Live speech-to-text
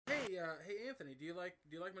Hey, Anthony, do you like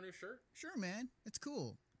my new shirt? Sure, man. It's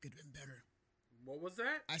cool. Could have been better. What was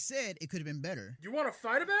that? I said it could have been better. You want to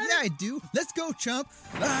fight about Yeah, it? I do. Let's go, chump.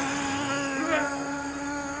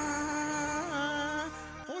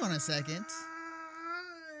 Hold on a second.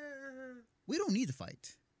 We don't need to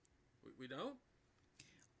fight. We don't?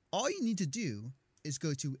 All you need to do is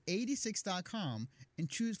go to 86.com and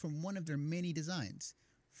choose from one of their many designs.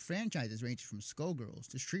 Franchises ranging from Skullgirls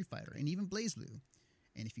to Street Fighter and even BlazBlue.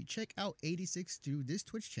 And if you check out 86 through this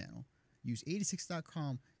Twitch channel, use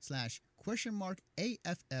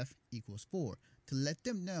 86.com/AFF4 to let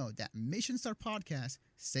them know that Mission Star Podcast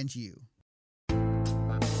sent you.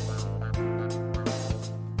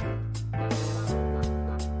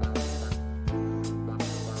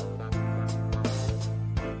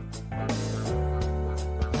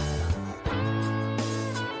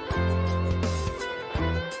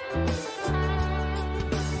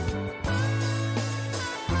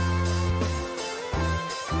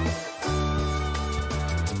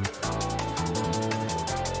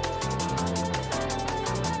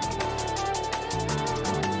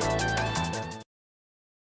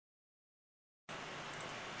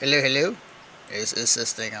 Hello. Is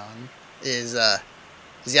this thing on? Is the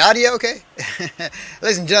audio okay?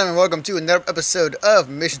 Ladies and gentlemen, welcome to another episode of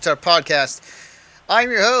Mission Star Podcast.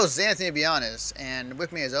 I'm your host, Anthony Bionis, and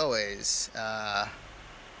with me as always, the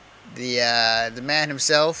man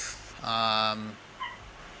himself,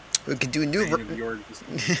 who could do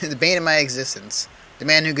the bane of my existence, the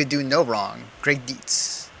man who could do no wrong, Greg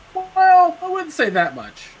Dietz. Well, I wouldn't say that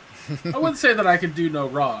much. I wouldn't say that I could do no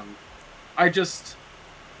wrong. I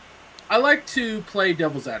like to play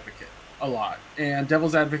devil's advocate a lot, and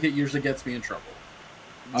devil's advocate usually gets me in trouble.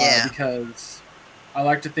 Yeah. Because I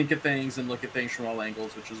like to think of things and look at things from all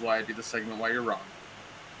angles, which is why I do the segment Why You're Wrong.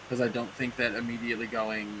 Because I don't think that immediately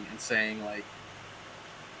going and saying, like,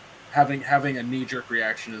 having a knee-jerk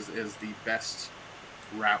reaction is the best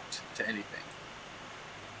route to anything.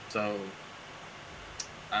 So,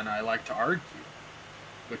 and I like to argue,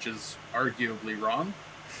 which is arguably wrong.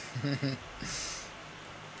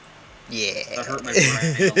 Yeah. That hurt my brain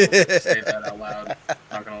a little to say that out loud.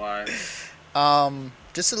 Not gonna lie.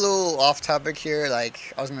 Just a little off topic here.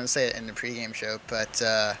 Like I was gonna say it in the pregame show, but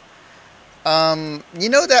you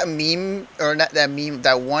know that meme or not that meme?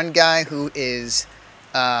 That one guy who is,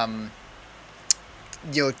 dressing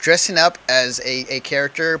up as a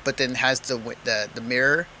character, but then has the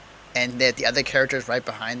mirror, and that the other character is right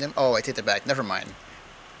behind him. Oh, I take that back. Never mind.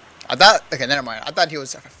 Never mind. I thought he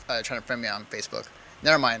was trying to friend me on Facebook.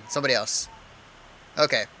 Never mind. Somebody else.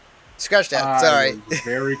 Okay. Scratch that. Sorry. I was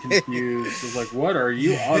very confused. I was like, what are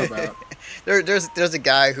you on about? There's a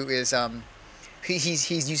guy who is he's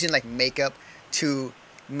using like makeup to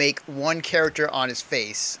make one character on his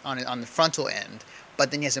face on the frontal end, but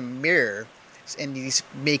then he has a mirror and he's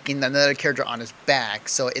making another character on his back,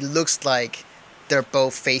 so it looks like they're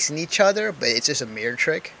both facing each other, but it's just a mirror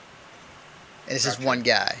trick. And it's just one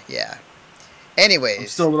guy. Yeah. Anyways, I'm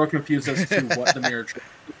still a little confused as to what the mirror trick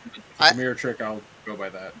is. If it's a mirror trick, I'll go by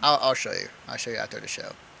that. I'll show you. I'll show you after the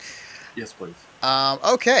show. Yes, please.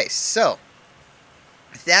 Okay, so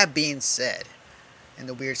with that being said, and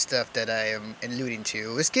the weird stuff that I am alluding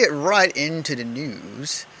to, let's get right into the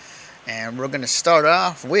news. And we're going to start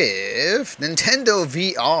off with Nintendo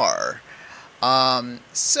VR.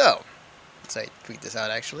 So, let's tweet this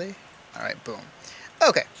out actually. Alright, boom.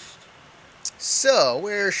 Okay. So,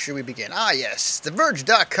 where should we begin? Yes,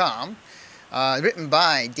 TheVerge.com, written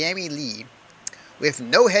by Dammy Lee, with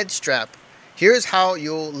no head strap. Here's how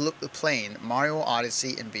you'll look playing Mario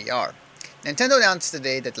Odyssey in VR. Nintendo announced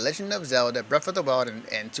today that The Legend of Zelda Breath of the Wild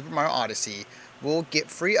and Super Mario Odyssey will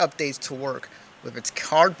get free updates to work with its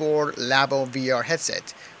cardboard Labo VR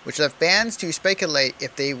headset, which led fans to speculate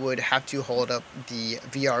if they would have to hold up the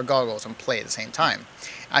VR goggles and play at the same time.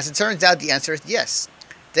 As it turns out, the answer is yes.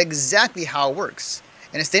 That's exactly how it works.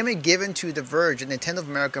 In a statement given to The Verge, Nintendo of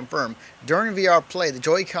America confirmed, during VR play, the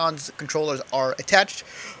Joy-Con's controllers are attached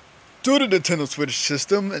to the Nintendo Switch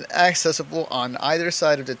system and accessible on either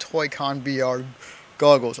side of the Toy-Con VR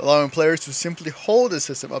goggles, allowing players to simply hold the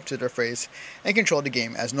system up to their face and control the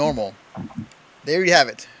game as normal. There you have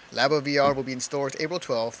it. Labo VR will be in stores April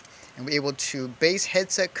 12th and be able to base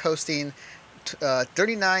headset costing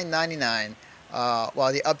 $39.99.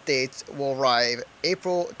 While the updates will arrive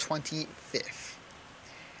April 25th.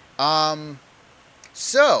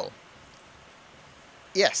 So,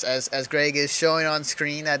 yes, as Greg is showing on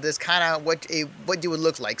screen, that this kind of what it would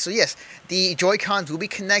look like. So yes, the Joy-Cons will be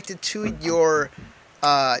connected to your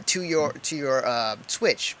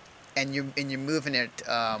Switch, and you're moving it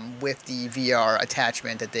with the VR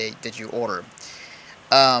attachment that you order.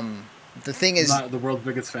 The thing I'm is, not the world's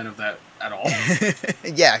biggest fan of that at all.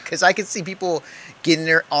 yeah, because I could see people getting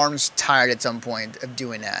their arms tired at some point of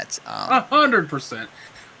doing that. 100%.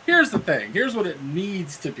 Here's the thing. Here's what it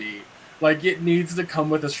needs to be. Like, it needs to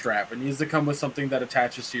come with a strap. It needs to come with something that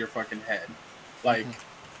attaches to your fucking head. Like,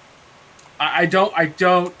 I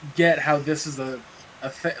don't get how this is a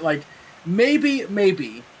thing. Like, maybe,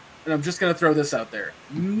 and I'm just gonna throw this out there.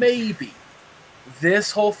 Maybe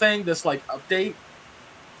this whole thing, this like update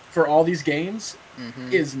for all these games,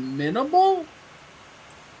 is minimal.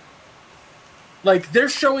 Like, they're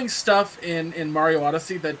showing stuff in Mario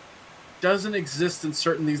Odyssey that doesn't exist in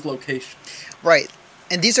certain these locations. Right.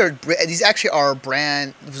 And these actually are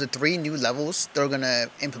brand. Was it 3 new levels they're gonna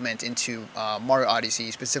implement into Mario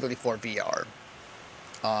Odyssey specifically for VR.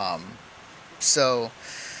 So,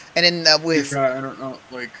 and then with I don't know,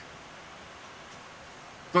 like,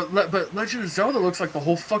 but Legend of Zelda looks like the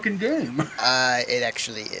whole fucking game. It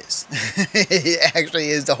actually is. It actually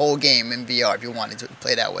is the whole game in VR if you wanted to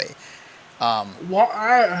play that way.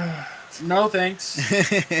 Well, no thanks.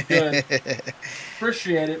 Good.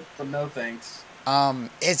 Appreciate it, but no thanks.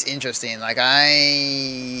 It's interesting. Like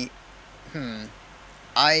I mean,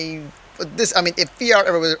 if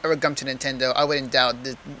VR ever come to Nintendo, I wouldn't doubt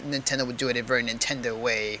that Nintendo would do it a very Nintendo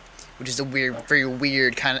way, which is a very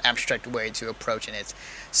weird kind of abstract way to approaching it.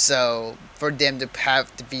 So for them to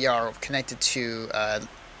have the VR connected to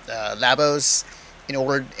Labos in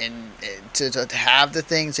order to have the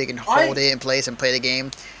thing so you can hold it in place and play the game,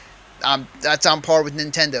 that's on par with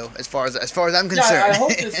Nintendo as far as I'm concerned. Yeah,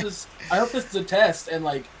 I hope this is a test, and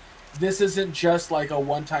like this isn't just like a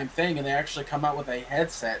one-time thing, and they actually come out with a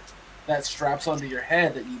headset that straps onto your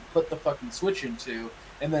head that you put the fucking Switch into,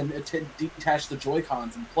 and then detach the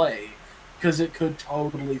Joy-Cons and play, because it could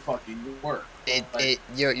totally fucking work.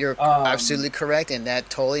 You're absolutely correct, and that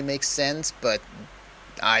totally makes sense. But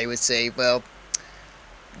I would say, well,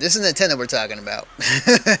 this is Nintendo we're talking about.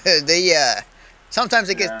 Sometimes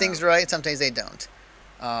they get things right, sometimes they don't.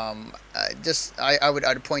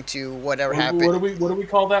 I'd point to whatever happened. What do we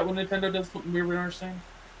call that when Nintendo does what we understand?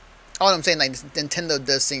 All I'm saying, like, Nintendo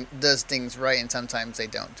does things right, and sometimes they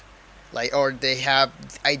don't. Like, or they have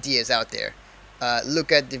ideas out there.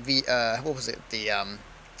 Look at what was it?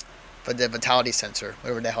 For the vitality sensor,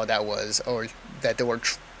 whatever the hell that was, or that they were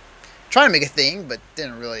trying to make a thing, but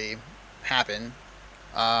didn't really happen.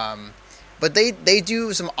 But they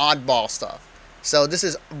do some oddball stuff. So this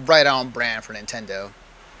is right on brand for Nintendo.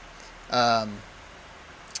 Well,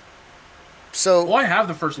 I have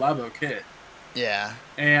the first Labo kit. Yeah.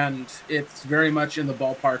 And it's very much in the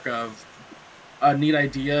ballpark of a neat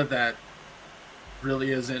idea that really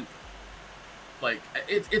isn't like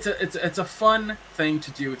it's a fun thing to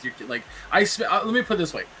do with your kid. Like let me put it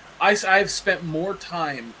this way. I've spent more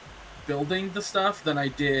time building the stuff than I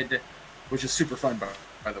did, which is super fun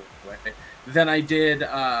by the way, than I did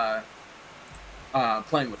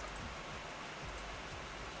playing with them.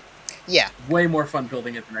 Yeah. Way more fun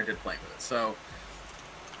building it than I did playing with it. So,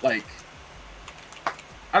 like,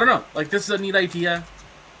 I don't know. Like, this is a neat idea.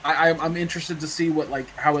 I'm interested to see what, like,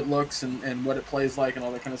 how it looks and what it plays like and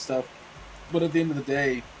all that kind of stuff. But at the end of the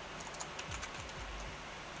day,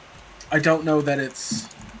 I don't know that it's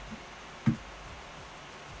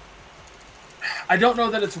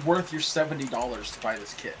worth your $70 to buy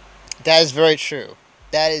this kit. That is very true.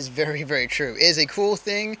 That is very, very true. It is a cool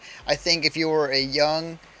thing. I think if you were a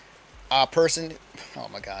young person, oh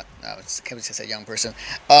my god, no, can't we just say young person?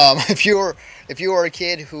 If you are a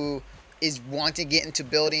kid who is wanting to get into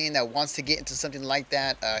building, that wants to get into something like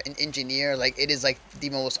that, an engineer, like, it is like the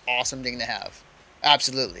most awesome thing to have.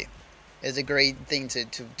 Absolutely, it's a great thing to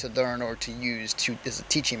learn or to use as a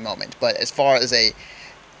teaching moment. But as far as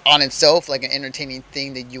on itself, like an entertaining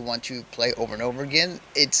thing that you want to play over and over again,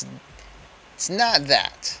 it's not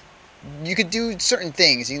that. You could do certain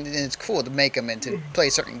things, and it's cool to make them and to play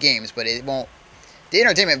certain games, but it won't. The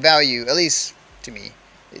entertainment value, at least to me,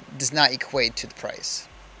 it does not equate to the price.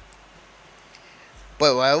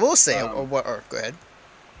 But what I will say, or go ahead.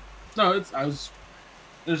 No, I was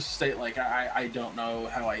just state, like, I don't know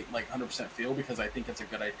how I like 100% feel, because I think it's a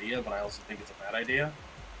good idea, but I also think it's a bad idea.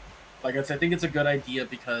 Like I think it's a good idea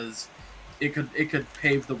because it could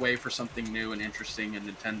pave the way for something new and interesting in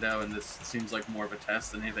Nintendo, and this seems like more of a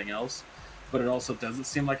test than anything else. But it also doesn't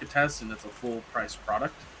seem like a test, and it's a full price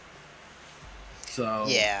product. So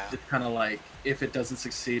yeah, it's kind of like, if it doesn't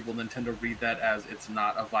succeed, will Nintendo read that as it's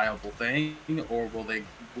not a viable thing, or will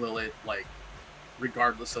it like,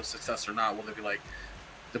 regardless of success or not, will they be like,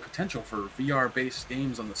 the potential for VR based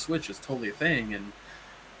games on the Switch is totally a thing, and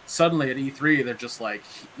suddenly at E3 they're just like,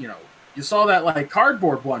 You saw that like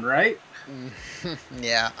cardboard one, right?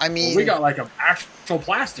 Yeah, I Well, we mean, got like an actual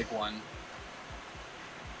plastic one.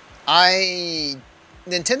 I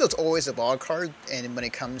Nintendo's always a wild card, and when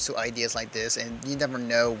it comes to ideas like this, and you never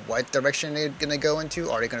know what direction they're gonna go into.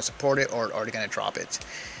 Are they gonna support it, or are they gonna drop it?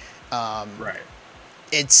 Right.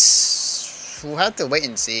 It's we'll have to wait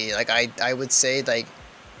and see. Like I would say like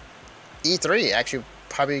E3 actually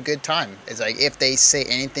probably a good time. It's like if they say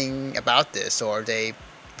anything about this or they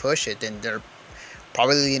push it, then they're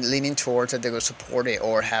probably leaning towards that they're going to support it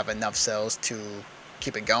or have enough sales to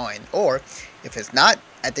keep it going. Or if it's not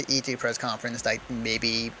at the E3 press conference, like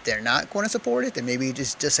maybe they're not going to support it, then maybe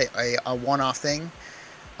just say a one-off thing.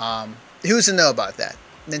 Who's to know about that?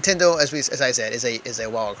 Nintendo, as I said, is a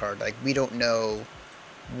wild card. Like we don't know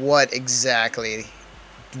what exactly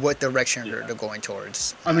what direction they're going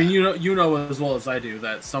towards. I mean, you know as well as I do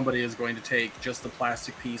that somebody is going to take just the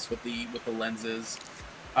plastic piece with the lenses,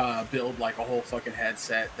 build like a whole fucking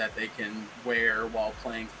headset that they can wear while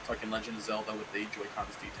playing fucking Legend of Zelda with the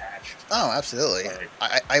Joy-Cons detached. Oh, absolutely.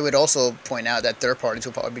 Like, I would also point out that third parties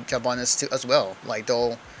will probably jump on this too as well. Like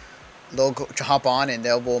they'll hop on and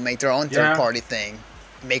they'll make their own third party thing,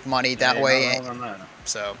 make money that way.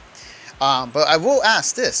 So. But I will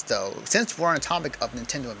ask this though, since we're on the topic of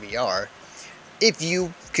Nintendo and VR, if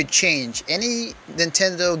you could change any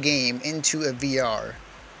Nintendo game into a VR,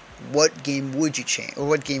 what game would you change, or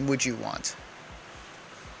what game would you want?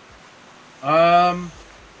 So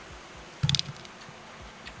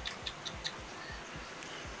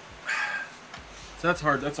that's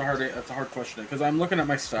hard. That's a hard question because I'm looking at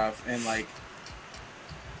my stuff and like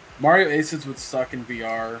Mario Aces would suck in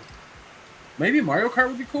VR. Maybe Mario Kart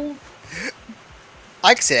would be cool.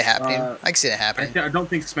 I can see it happening. I can see it happening. I don't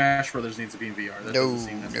think Smash Brothers needs to be in VR. That doesn't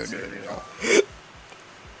seem necessary at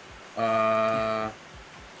all.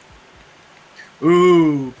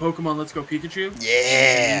 Ooh, Pokemon Let's Go Pikachu.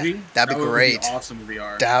 Yeah, that'd be great. Be awesome in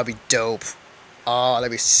VR. That'd be dope. Oh,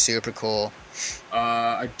 that'd be super cool.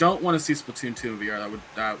 I don't want to see Splatoon 2 in VR.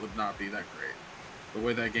 That would not be that great. The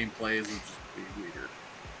way that game plays would just be weird.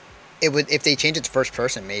 It would if they change it to first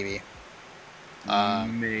person, maybe.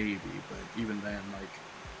 Maybe, but even then, like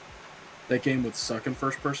that game would suck in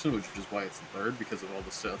first person, which is why it's in third because of all the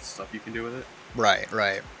stuff you can do with it. Right.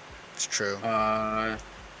 It's true.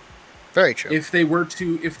 Very true. If they were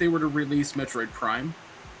to release Metroid Prime,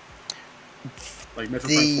 like Metroid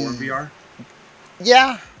Prime 4 in VR.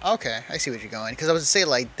 Yeah. Okay, I see what you're going. Because I was to say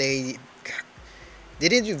like they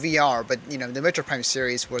didn't do VR, but you know the Metroid Prime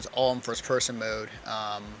series was all in first person mode.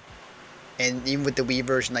 And even with the Wii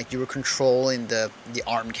version, like you were controlling the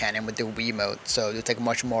arm cannon with the Wiimote, so it's like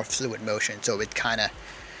much more fluid motion. So it kind of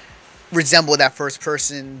resembled that first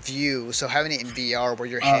person view. So having it in VR where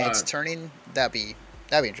your head's turning, that'd be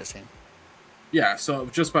interesting. Yeah. So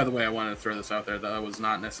just by the way, I wanted to throw this out there. That was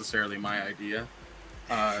not necessarily my idea.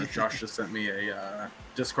 Josh just sent me a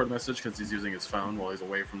Discord message because he's using his phone while he's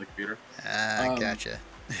away from the computer. Gotcha.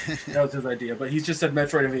 That was his idea, but he just said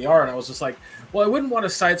Metroid in VR, and I was just like, well, I wouldn't want a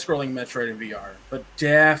side-scrolling Metroid in VR, but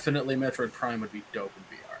definitely Metroid Prime would be dope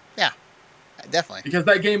in VR. Yeah, definitely. Because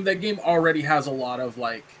that game already has a lot of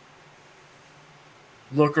like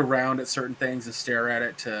look around at certain things and stare at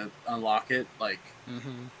it to unlock it, like.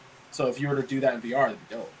 Mm-hmm. So if you were to do that in VR, it'd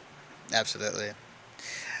be dope. Absolutely.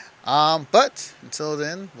 But until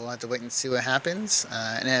then, we'll have to wait and see what happens.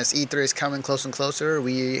 And as E3 is coming closer and closer,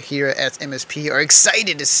 we here at MSP are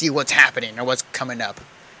excited to see what's happening or what's coming up.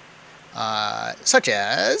 Such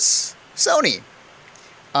as Sony.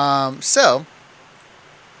 So,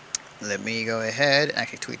 let me go ahead and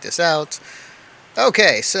actually tweet this out.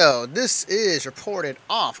 Okay, so this is reported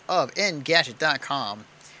off of Engadget.com,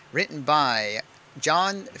 written by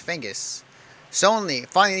John Fengus. Sony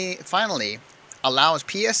finally allows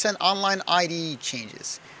PSN Online ID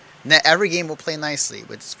changes. Not every game will play nicely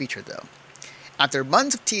with this feature though. After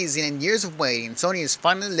months of teasing and years of waiting, Sony is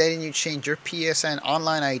finally letting you change your PSN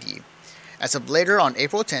Online ID. As of later on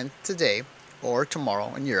April 10th, today, or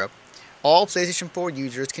tomorrow in Europe, all PlayStation 4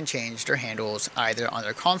 users can change their handles either on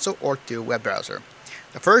their console or through a web browser.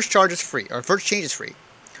 The first change is free,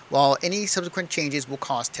 while any subsequent changes will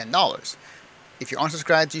cost $10. If you're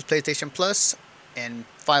unsubscribed, use PlayStation Plus, and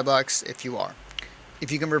 $5 if you are.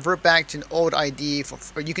 If you can revert back to an old ID for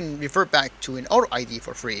free,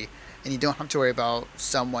 and you don't have to worry about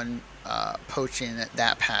someone poaching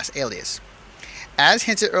that past alias. As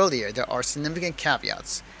hinted earlier, there are significant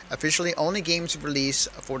caveats. Officially, only games released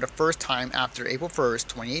for the first time after April 1st,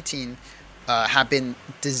 2018, have been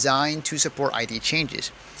designed to support ID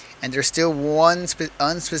changes, and there's still one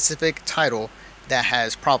unspecific title that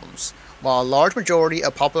has problems. While a large majority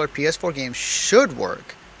of popular PS4 games should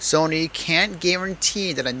work, Sony can't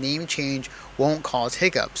guarantee that a name change won't cause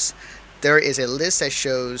hiccups. There is a list that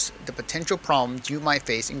shows the potential problems you might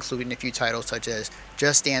face, including a few titles such as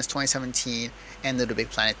Just Dance 2017 and Little Big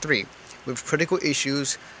Planet 3, with critical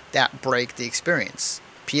issues that break the experience.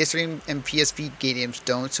 PS3 and PS Vita games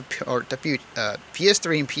don't support the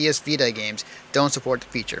PS3 and PS Vita games don't support the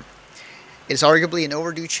feature. It's arguably an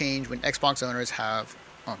overdue change when Xbox owners have.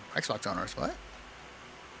 Oh, Xbox owners, what?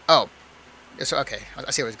 Oh, okay.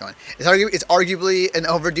 I see where it's going. It's arguably an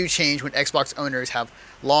overdue change when Xbox owners have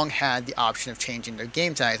long had the option of changing their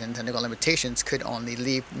game tags, and technical limitations could only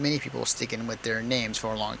leave many people sticking with their names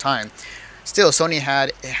for a long time. Still, Sony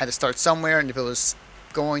had to start somewhere, and if it was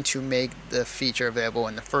going to make the feature available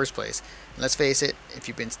in the first place. And let's face it, if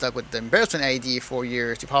you've been stuck with the embarrassment ID for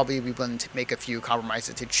years, you'll probably be willing to make a few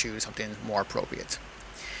compromises to choose something more appropriate.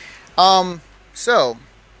 So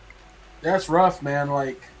that's rough, man.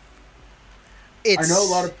 Like, I know a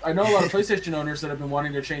lot of PlayStation owners that have been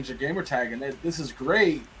wanting to change their gamer tag, and this is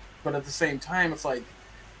great. But at the same time, it's like,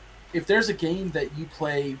 if there's a game that you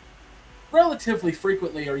play relatively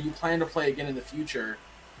frequently, or you plan to play again in the future,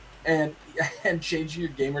 and changing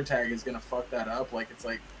your gamer tag is gonna fuck that up. Like, it's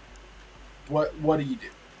like, what do you do?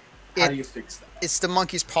 How do you fix that? It's the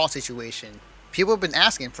monkey's paw situation. People have been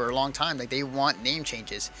asking for a long time, like, they want name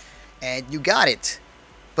changes, and you got it,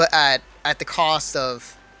 but at the cost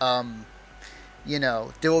of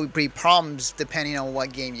there will be problems depending on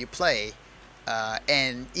what game you play,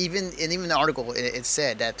 and even the article it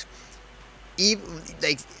said that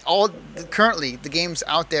currently the games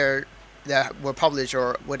out there that were published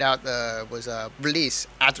or was released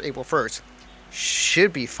after April 1st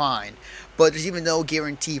should be fine, but there's even no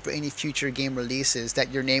guarantee for any future game releases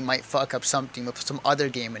that your name might fuck up something with some other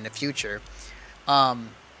game in the future, and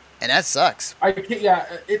that sucks.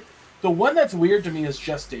 The one that's weird to me is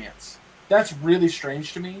Just Dance. That's really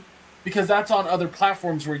strange to me, because that's on other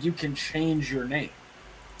platforms where you can change your name.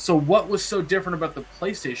 So what was so different about the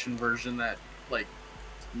PlayStation version that, like,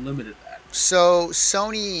 limited that?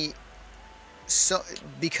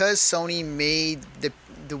 Because Sony made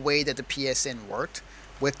the way that the PSN worked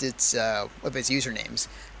with its usernames,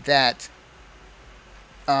 that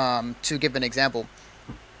to give an example,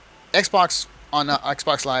 Xbox on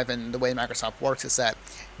Xbox Live and the way Microsoft works is that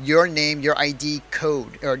your name, your ID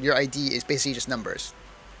code, or your ID is basically just numbers,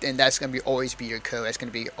 and that's going to always be your code. That's going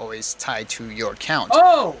to be always tied to your account.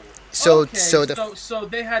 Oh, so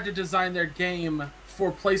they had to design their game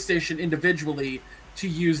for PlayStation individually to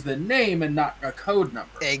use the name and not a code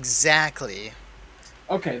number. Exactly.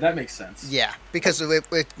 Okay, that makes sense. Yeah, because with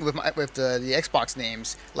the Xbox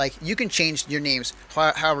names, like, you can change your names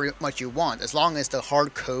however much you want, as long as the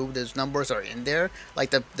hard code, those numbers are in there.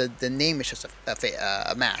 Like, the name is just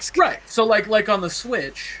a mask. Right. So like on the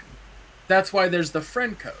Switch, that's why there's the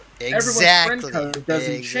friend code. Exactly. Everyone's friend code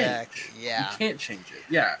doesn't change. Yeah. You can't change it.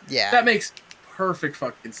 Yeah. Yeah. That makes perfect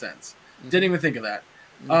fucking sense. Mm-hmm. Didn't even think of that.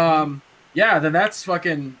 Mm-hmm. Yeah. Then that's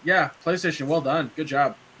fucking PlayStation. Well done. Good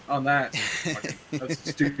job on that. That's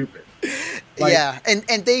stupid. Like, yeah,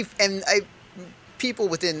 and people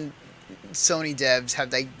within Sony devs have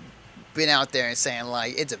been out there and saying,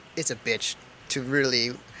 like, it's a bitch to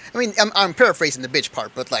really. I mean, I'm paraphrasing the bitch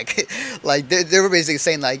part, but like they were basically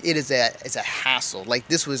saying, like, it's a hassle. Like,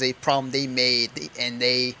 this was a problem they made, and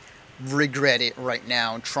they regret it right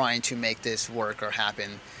now, trying to make this work or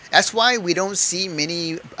happen. That's why we don't see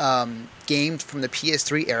many games from the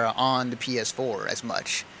PS3 era on the PS4 as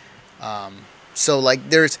much. So, like,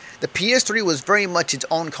 the PS3 was very much its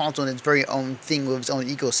own console and its very own thing with its own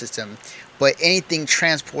ecosystem. But anything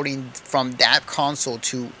transporting from that console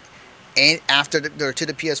to the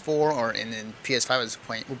PS4 or in PS5 at this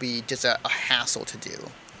point would be just a hassle to do.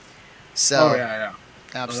 So,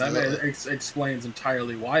 absolutely. Well, that explains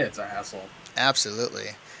entirely why it's a hassle.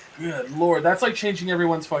 Absolutely. Good Lord, that's like changing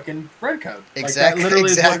everyone's fucking friend code. Exactly. Like, that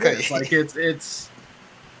literally exactly. Is what it is. Like, it's.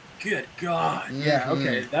 Good God. Mm-hmm. Yeah.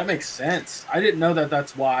 Okay, that makes sense. I didn't know that.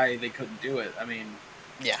 That's why they couldn't do it. I mean.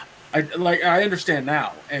 Yeah. I understand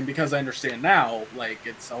now, and because I understand now, like,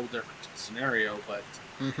 it's a whole different scenario. But.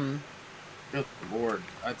 Mm-hmm. Good Lord,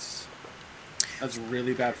 that's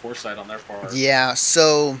really bad foresight on their part. Yeah.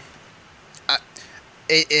 So.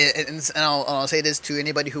 And I'll say this to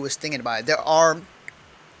anybody who was thinking about it.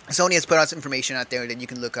 Sony has put out some information out there that you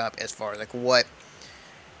can look up as far as, like, what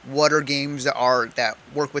are games that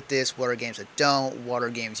work with this, what are games that don't, what are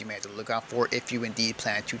games you may have to look out for if you indeed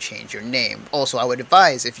plan to change your name. Also, I would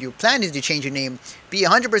advise, if you're planning to change your name, be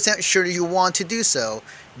 100% sure that you want to do so,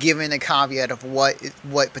 given a caveat of what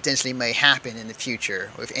potentially may happen in the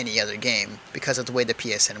future with any other game, because of the way the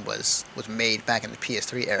PSN was made back in the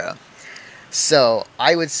PS3 era. So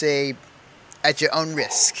I would say at your own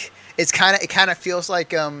risk. It kind of feels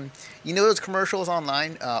like you know those commercials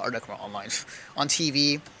online or not online on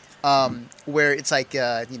TV where it's like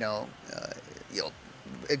you know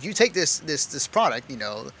if you take this product,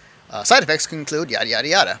 side effects can include yada yada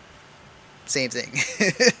yada. Same thing.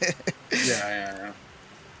 Yeah.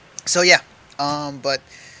 So yeah, but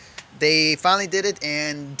they finally did it,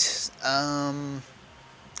 and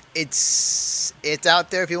it's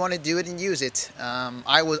out there if you want to do it and use it.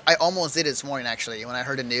 I almost did it this morning actually when I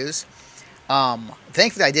heard the news.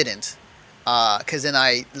 Thankfully I didn't, because then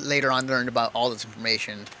I later on learned about all this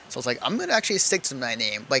information. So I was like, I'm gonna actually stick to my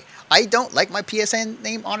name. Like I don't like my PSN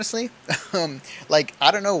name honestly. Like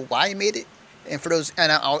I don't know why I made it. And for those,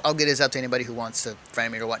 and I'll get this out to anybody who wants to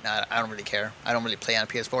friend me or whatnot. I don't really care. I don't really play on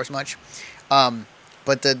PS4 as much.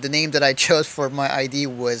 But the name that I chose for my ID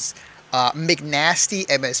was McNasty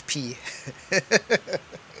MSP.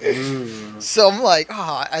 So I'm like,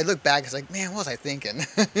 I look back, it's like, man, what was I thinking?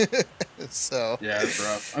 So Yeah, it's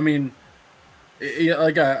rough. I mean,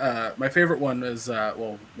 my favorite one is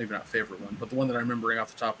well, maybe not favorite one, but the one that I'm remembering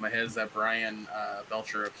off the top of my head is that Brian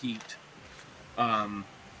Belcher of Heat.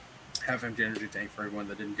 Half empty energy tank for everyone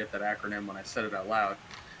that didn't get that acronym when I said it out loud.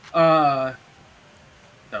 That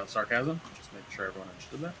was sarcasm. Just making sure everyone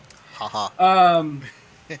understood that. haha.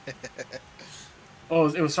 Oh,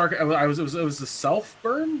 it was sarcasm. It was the self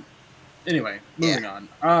burn. Anyway, moving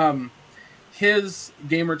on. His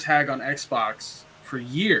gamer tag on Xbox for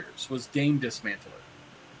years was Game Dismantler.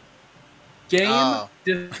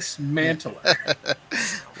 Dismantler.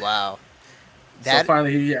 Wow. So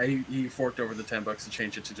finally, he forked over the $10 to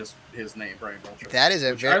change it to just his name, Brian Belcher. That is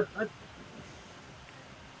a very.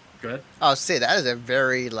 Go ahead. I'll say that is a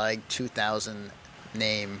very like 2000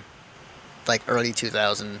 name, like early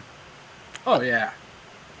 2000. Oh yeah.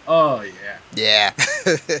 Yeah.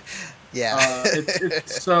 Yeah.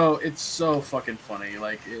 It's so fucking funny.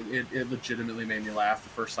 Like it legitimately made me laugh the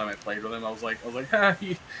first time I played with him. I was like,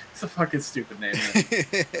 it's a fucking stupid name.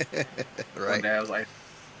 Right. One day I was like,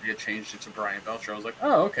 he had changed it to Brian Belcher. I was like,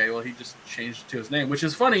 oh, okay. Well, he just changed it to his name, which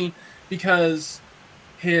is funny because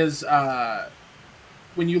his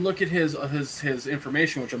when you look at his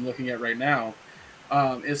information, which I'm looking at right now,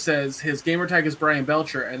 it says his gamer tag is Brian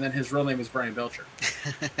Belcher, and then his real name is Brian Belcher.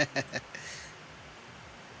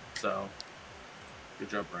 So, good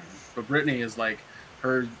job, Brian. But Brittany is like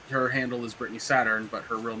her handle is Brittany Saturn, but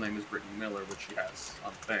her real name is Brittany Miller, which she has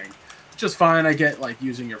on the thing. Which is fine. I get like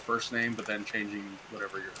using your first name, but then changing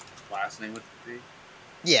whatever your last name would be.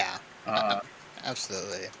 Yeah.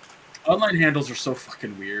 Absolutely. Online handles are so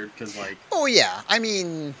fucking weird because like. Oh yeah, I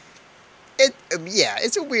mean,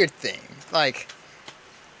 it's a weird thing. Like,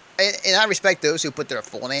 and I respect those who put their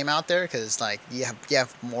full name out there because like you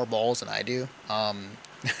have more balls than I do.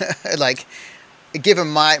 Like, given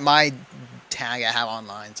my tag I have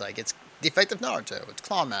online, it's like it's Defective Naruto, it's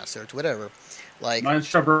Clawmaster, it's whatever. Like mine's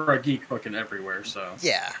Strawberry Geek fucking everywhere. So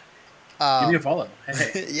yeah. Give me a follow.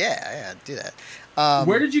 Hey. yeah, do that.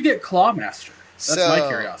 Where did you get Clawmaster? That's my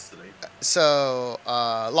curiosity. So,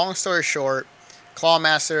 long story short,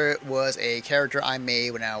 Clawmaster was a character I made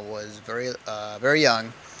when I was very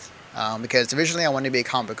young. Because originally I wanted to be a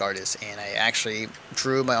comic book artist, and I actually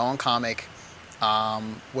drew my own comic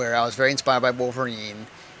where I was very inspired by Wolverine,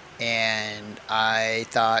 and I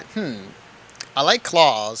thought, I like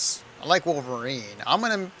Claws, I like Wolverine, I'm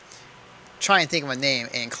going to try and think of a name,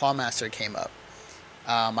 and Clawmaster came up.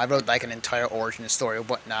 I wrote like an entire origin story and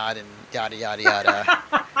whatnot, and yada yada yada.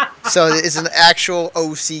 So it's an actual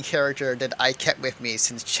OC character that I kept with me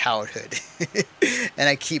since childhood, and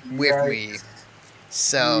I keep with me.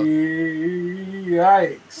 So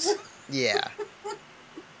yikes! Yeah,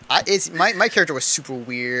 my character was super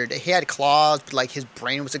weird. He had claws, but like his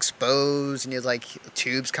brain was exposed, and he had like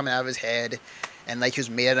tubes coming out of his head, and like he was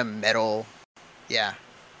made out of metal. Yeah,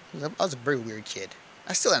 I was a very weird kid.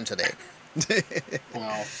 I still am today.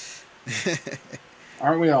 Wow.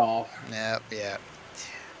 Aren't we all? Yep. Yeah.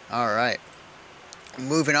 All right.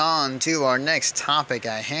 Moving on to our next topic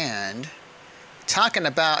at hand. Talking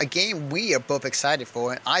about a game we are both excited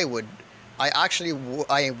for, and I would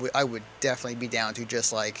definitely be down to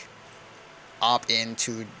just like opt in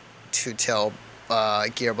to tell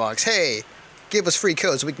Gearbox, hey, give us free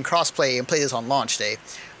code so we can crossplay and play this on launch day.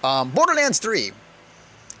 Borderlands 3.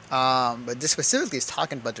 But this specifically is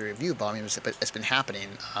talking about the review bombing that's been happening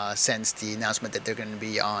since the announcement that they're going to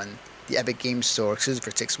be on the Epic Games Store exclusive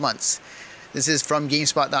for 6 months. This is from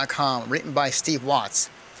GameSpot.com, written by Steve Watts.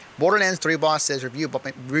 Borderlands 3 boss says review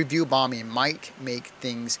bombing might make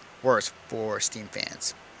things worse for Steam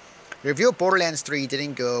fans. The review of Borderlands 3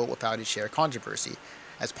 didn't go without its share of controversy.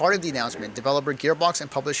 As part of the announcement, developer Gearbox and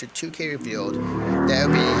publisher 2K revealed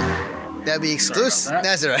that'll be exclusive. Sorry about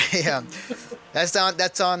That's right. Yeah, that's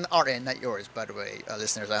on our end, not yours, by the way,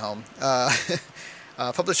 listeners at home.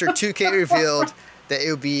 Publisher 2K revealed that it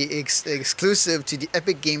will be exclusive to the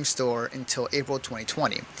Epic Games Store until April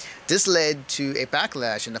 2020. This led to a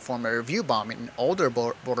backlash in the form of review bombing in older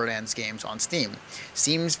Borderlands games on Steam.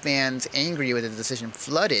 Steam's fans, angry with the decision,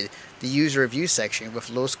 flooded the user review section with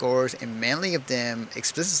low scores, and many of them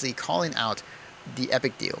explicitly calling out the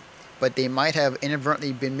Epic deal. But they might have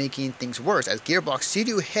inadvertently been making things worse, as Gearbox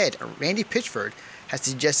studio head Randy Pitchford has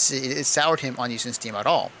suggested it soured him on using Steam at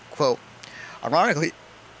all. Quote, ironically,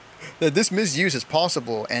 that this misuse is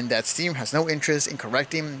possible and that Steam has no interest in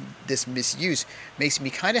correcting this misuse makes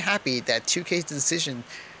me kind of happy that 2K's decision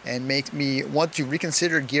and makes me want to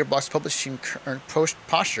reconsider Gearbox publishing current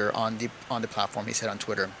posture on the platform, he said on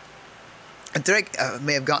Twitter. And Drake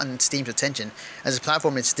may have gotten Steam's attention as the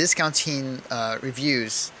platform is discounting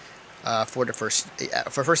reviews for the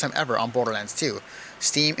first time ever on Borderlands 2.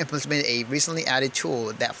 Steam implemented a recently added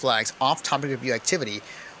tool that flags off-topic review activity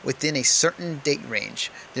within a certain date range.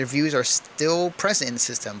 The reviews are still present in the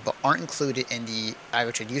system but aren't included in the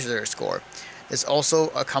average user score. It's also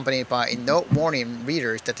accompanied by a note warning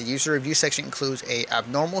readers that the user review section includes a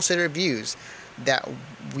abnormal set of reviews that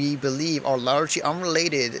we believe are largely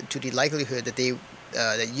unrelated to the likelihood that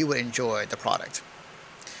that you would enjoy the product.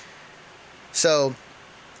 So,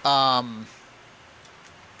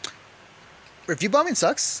 review bombing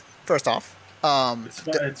sucks. First off,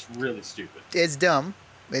 it's really stupid. It's dumb.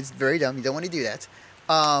 It's very dumb. You don't want to do that.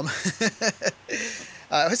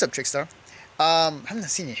 What's up, Trickstar? I haven't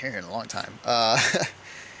seen you here in a long time.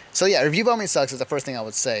 So yeah, review bombing sucks is the first thing I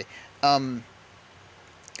would say.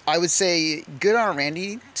 I would say good on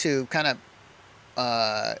Randy to kind of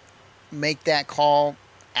make that call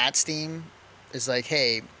at Steam. It's like,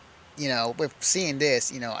 hey, with seeing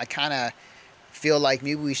this, I kind of feel like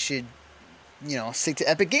maybe we should, stick to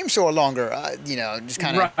Epic Games Store longer. Just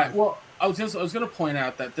kind of. Right. Well, I was going to point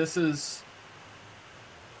out that this isn't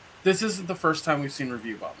the first time we've seen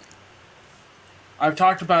review bombing. I've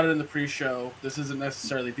talked about it in the pre-show. This isn't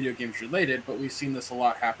necessarily video games related, but we've seen this a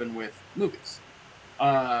lot happen with movies.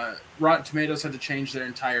 Rotten Tomatoes had to change their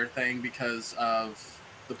entire thing because of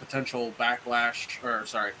the potential backlash,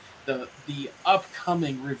 the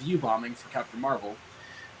upcoming review bombing for Captain Marvel.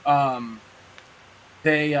 Metacritic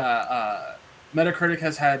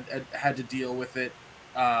has had to deal with it.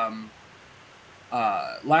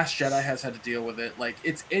 Last Jedi has had to deal with it. Like,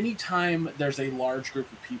 it's anytime there's a large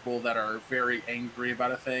group of people that are very angry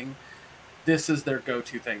about a thing, this is their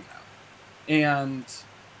go-to thing now. And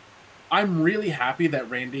I'm really happy that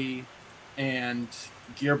Randy and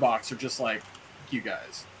Gearbox are just like, you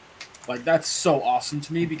guys. Like, that's so awesome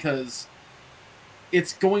to me because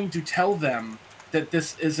it's going to tell them that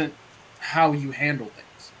this isn't how you handle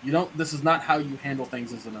things. This is not how you handle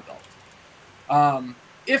things as an adult.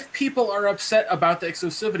 If people are upset about the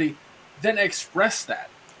exclusivity, then express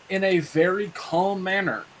that in a very calm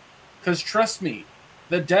manner. Because trust me,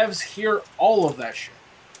 the devs hear all of that shit.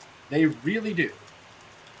 They really do.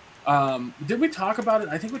 Did we talk about it?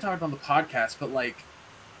 I think we talked on the podcast, but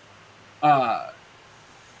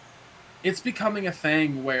it's becoming a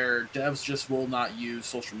thing where devs just will not use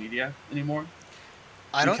social media anymore.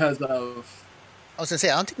 I was gonna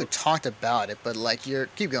say I don't think we talked about it, but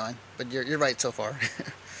keep going. But you're right so far.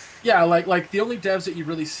 Yeah, like the only devs that you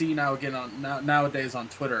really see nowadays on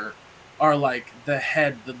Twitter are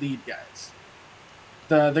the lead guys.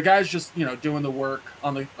 The guys just doing the work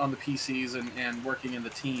on the PCs and working in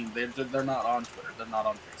the team. They're not on Twitter. They're not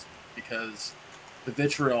on Facebook because the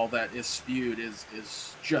vitriol that is spewed is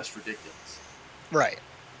just ridiculous. Right.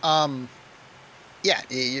 Yeah,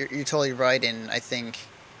 you're totally right, and I think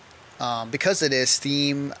because of this,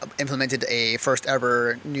 Steam implemented a first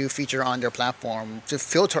ever new feature on their platform to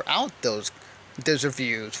filter out those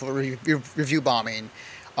reviews for review bombing,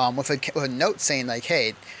 with a note saying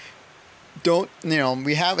hey, don't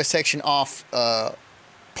we have a section off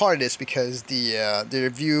part of this because the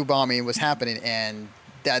review bombing was happening, and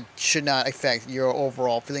that should not affect your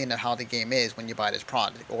overall feeling of how the game is when you buy this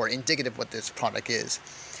product, or indicative of what this product is.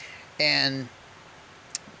 And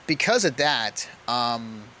because of that,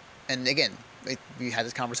 and again, we had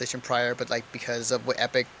this conversation prior, but because of what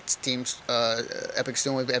Epic's doing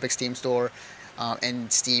with the Epic Steam Store,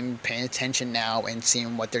 and Steam paying attention now and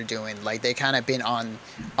seeing what they're doing, they kind of been on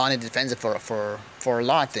the defensive for a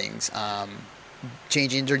lot of things,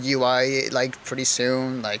 changing their UI pretty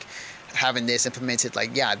soon, having this implemented,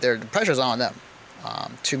 the pressure's on them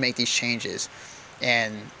to make these changes.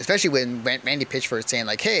 And especially when Randy Pitchford is saying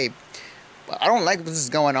hey, I don't like this is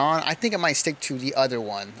going on. I think I might stick to the other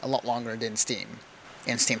one a lot longer than Steam.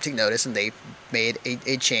 And Steam took notice and they made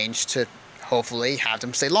a change to hopefully have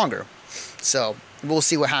them stay longer. So we'll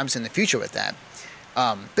see what happens in the future with that.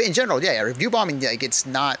 But in general, yeah, review bombing, like it's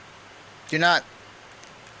not, you're not,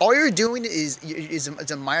 all you're doing is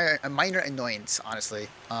a minor annoyance, honestly.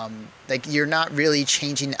 Like you're not really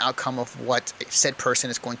changing the outcome of what said person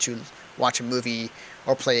is going to watch a movie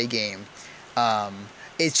or play a game.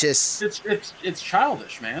 It's just it's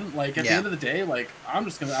childish, man. Like at the Yeah. end of the day, like I'm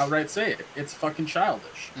just gonna outright say it. It's fucking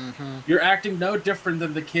childish. hmm You're acting no different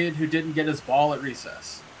than the kid who didn't get his ball at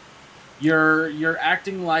recess. You're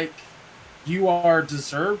acting like you are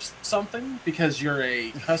deserved something because you're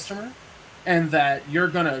a customer, and that you're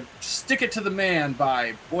gonna stick it to the man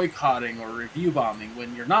by boycotting or review bombing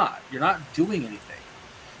when you're not. You're not doing anything.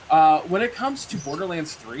 When it comes to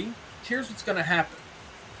Borderlands 3, here's what's gonna happen.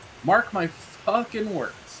 Mark my fucking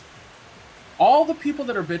words. All the people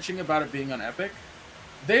that are bitching about it being on Epic,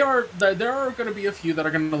 there are going to be a few that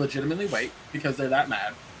are going to legitimately wait because they're that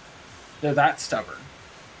mad. They're that stubborn.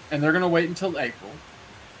 And they're going to wait until April.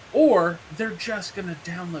 Or they're just going to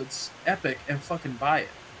download Epic and fucking buy it.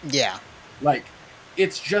 Yeah. Like,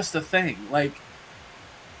 it's just a thing. Like,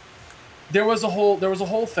 there was a whole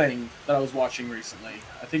thing that I was watching recently.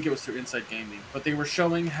 I think it was through Inside Gaming, but they were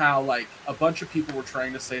showing how like a bunch of people were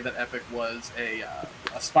trying to say that Epic was a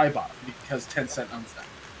spy bot because Tencent owns them.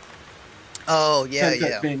 Oh yeah, Tencent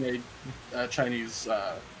yeah. being a Chinese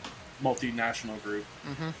multinational group,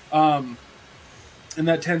 hmm and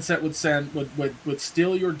that Tencent would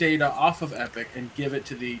steal your data off of Epic and give it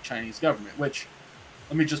to the Chinese government. Which,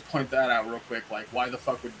 let me just point that out real quick. Like, why the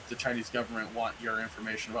fuck would the Chinese government want your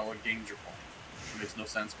information about what games you're playing? It makes no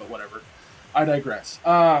sense, but whatever. I digress.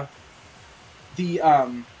 The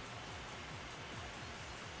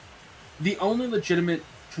only legitimate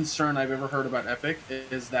concern I've ever heard about Epic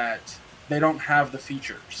is that they don't have the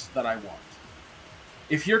features that I want.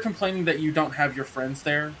 If you're complaining that you don't have your friends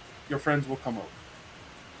there, your friends will come over.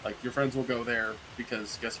 Like, your friends will go there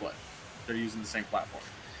because guess what? They're using the same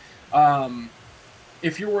platform.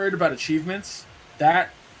 If you're worried about achievements, that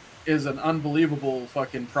is an unbelievable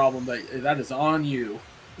fucking problem that is on you.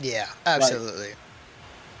 Yeah, absolutely.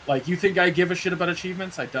 Like, you think I give a shit about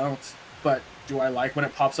achievements? I don't. But do I like when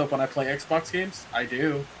it pops up when I play Xbox games? I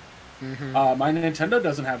do. hmm My Nintendo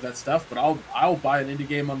doesn't have that stuff, but I'll buy an indie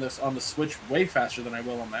game on the Switch way faster than I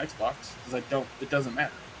will on the Xbox because it doesn't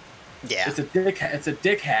matter. Yeah. It's a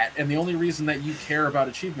dick hat, and the only reason that you care about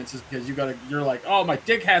achievements is because you're like, oh, my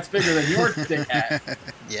dick hat's bigger than your dick hat.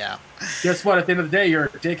 Yeah. Guess what? At the end of the day, you're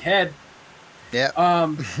a dick head. Yeah.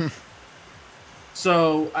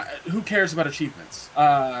 So who cares about achievements?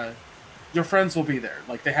 Your friends will be there.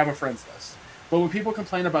 Like, they have a friends list. But when people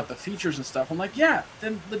complain about the features and stuff, I'm like, yeah,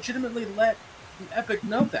 then legitimately let Epic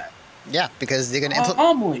know that. Yeah, because they're gonna implement.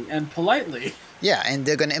 Calmly and politely. Yeah, and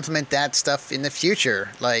they're gonna implement that stuff in the future.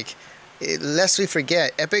 Like, lest we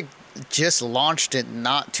forget, Epic just launched it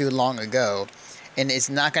not too long ago, and it's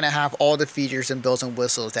not gonna have all the features and bells and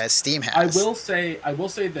whistles that Steam has. I will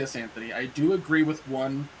say this, Anthony. I do agree with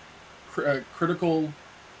one critical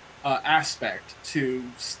aspect to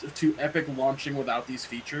Epic launching without these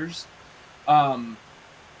features.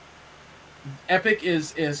 Epic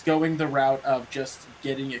is going the route of just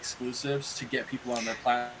getting exclusives to get people on their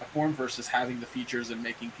platform versus having the features and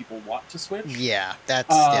making people want to switch. Yeah,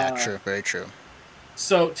 that's true, very true.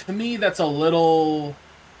 So to me, that's a little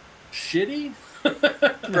shitty.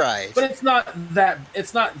 Right. But it's not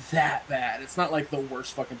that bad. It's not like the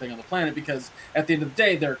worst fucking thing on the planet because at the end of the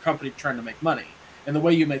day, they're a company trying to make money, and the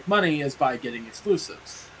way you make money is by getting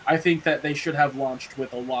exclusives. I think that they should have launched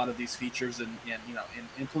with a lot of these features and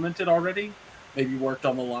implemented already. Maybe worked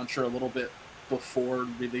on the launcher a little bit before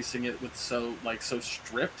releasing it with so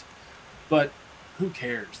stripped. But who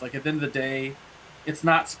cares? Like, at the end of the day, it's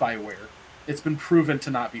not spyware. It's been proven to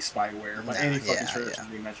not be spyware by any fucking stretch of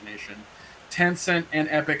the imagination. Tencent and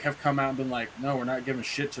Epic have come out and been like, no, we're not giving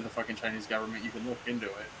shit to the fucking Chinese government. You can look into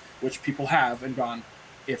it, which people have and gone,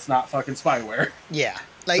 it's not fucking spyware. Yeah.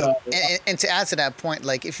 Like, So, and to add to that point,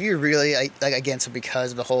 like, if you're really like against it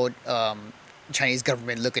because of the whole Chinese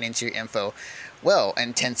government looking into your info, well,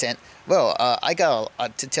 and Tencent, well, I got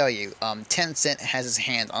to tell you, Tencent has his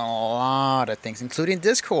hand on a lot of things, including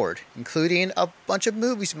Discord, including a bunch of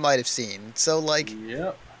movies you might have seen. So, like,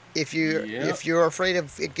 yep. if you're afraid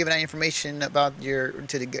of giving out information about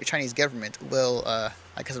to the Chinese government, well, I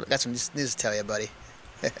guess I got some news to tell you, buddy.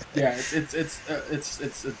 Yeah, it's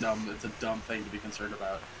a dumb thing to be concerned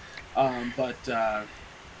about.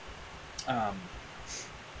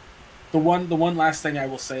 The one last thing I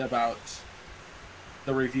will say about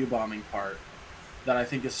the review bombing part that I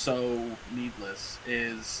think is so needless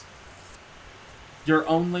is you're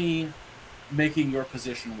only making your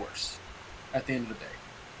position worse at the end of the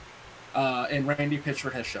day. And Randy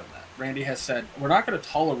Pitchford has shown that. Randy has said, we're not going to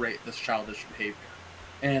tolerate this childish behavior.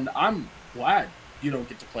 And I'm glad you don't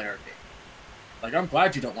get to play our game. Like, I'm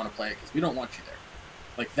glad you don't want to play it because we don't want you there.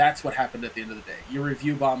 Like, that's what happened at the end of the day. Your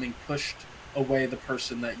review bombing pushed away the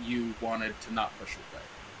person that you wanted to not push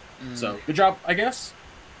away. So, good job, I guess.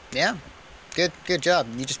 Yeah, good job.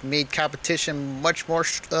 You just made competition much more,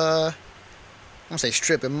 I won't say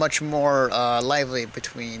strict, but much more lively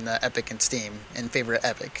between Epic and Steam in favor of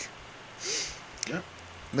Epic. Yeah.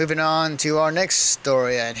 Moving on to our next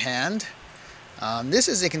story at hand. This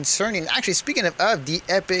is a concerning. Actually, speaking of the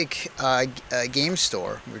Epic Game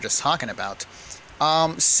Store we were just talking about.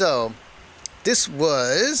 So this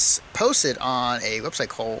was posted on a website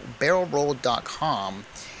called BarrelRoll.com,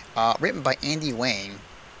 written by Andy Wang.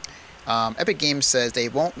 Epic Games says they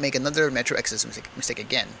won't make another Metro Exodus mistake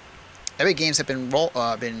again. Epic Games have been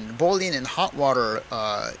boiling in hot water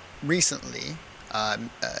recently.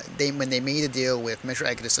 When they made a deal with Metro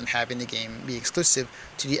Exodus and having the game be exclusive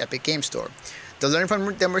to the Epic Game Store. They learned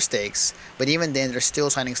from their mistakes, but even then they're still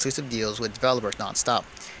signing exclusive deals with developers non-stop.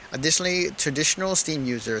 Additionally, traditional Steam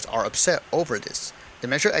users are upset over this. The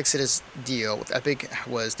Metro Exodus deal with Epic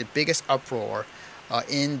was the biggest uproar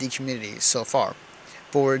in the community so far.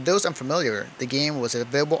 For those unfamiliar, the game was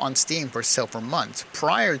available on Steam for sale for months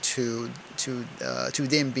prior to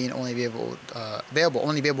them being only available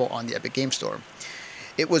on the Epic Game Store.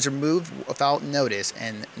 It was removed without notice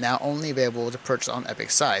and now only available to purchase on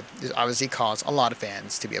Epic's side. This obviously caused a lot of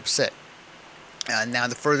fans to be upset. Now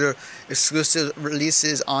the further exclusive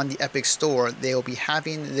releases on the Epic Store, they will be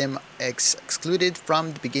having them excluded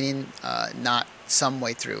from the beginning, not some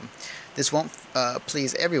way through. This won't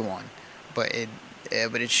please everyone, but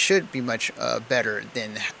it should be much better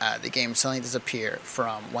than the game suddenly disappear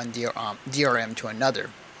from one DRM to another.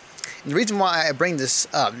 And the reason why I bring this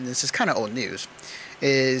up, and this is kind of old news,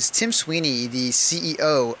 is Tim Sweeney, the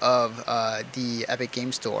CEO of the Epic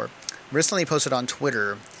Game Store, recently posted on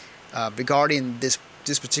Twitter regarding this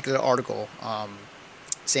particular article,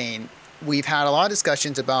 saying, "We've had a lot of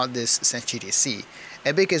discussions about this since GDC.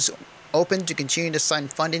 Epic is open to continue to sign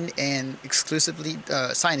funding and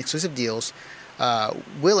sign exclusive deals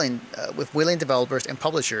with willing developers and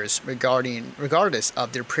publishers regardless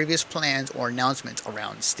of their previous plans or announcements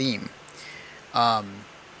around Steam,"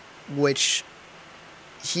 which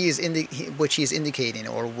he is indicating,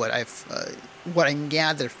 or what I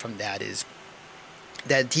gathered from that is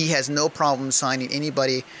that he has no problem signing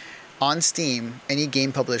anybody on Steam, any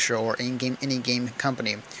game publisher or any game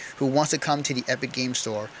company who wants to come to the Epic Game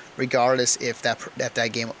Store, regardless if that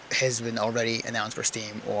game has been already announced for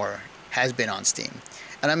Steam or has been on Steam.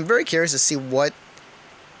 And I'm very curious to see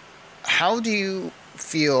how do you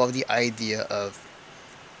feel of the idea of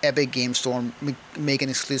Epic Game Store making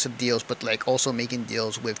exclusive deals, but like also making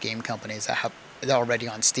deals with game companies that are already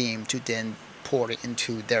on Steam to then port it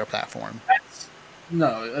into their platform?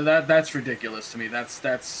 That's ridiculous to me.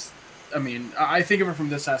 I mean, I think of it from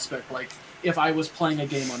this aspect, like if I was playing a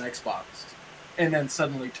game on Xbox and then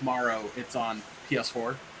suddenly tomorrow it's on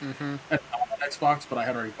PS4 and not on Xbox, but I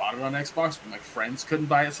had already bought it on Xbox, but my friends couldn't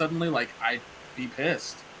buy it suddenly, like I'd be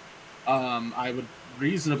pissed. I would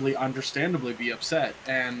reasonably, understandably be upset.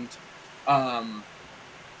 And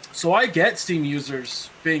so I get Steam users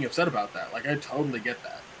being upset about that. Like I totally get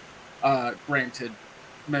that. Granted,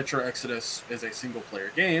 Metro Exodus is a single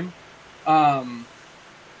player game.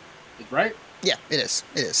 Right? Yeah, it is.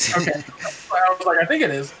 It is. Okay. I was like, I think it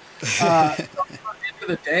is. So at the end of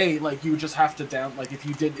the day, like you would just have to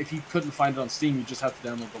if you couldn't find it on Steam, you just have to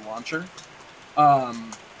download the launcher.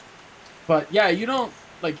 But yeah, you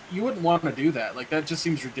wouldn't want to do that. Like that just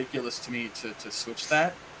seems ridiculous to me to switch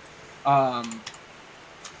that.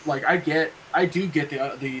 Like I do get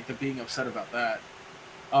the being upset about that.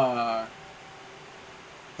 But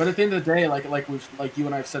at the end of the day, like you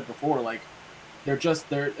and I've said before, like they're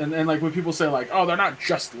and like when people say like, oh, they're not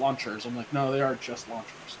just launchers, I'm like, no, they are just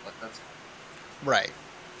launchers. Like that's right.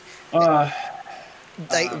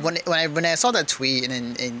 Like when I saw that tweet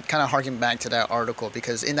and kind of harking back to that article,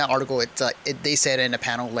 because in that article they said in a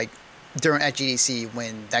panel like during at GDC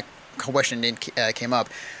when that question came up,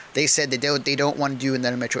 they said that they don't want to do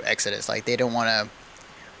another Metro Exodus. Like they don't want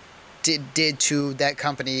to did to that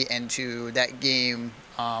company and to that game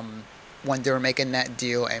when they were making that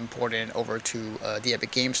deal and porting it over to the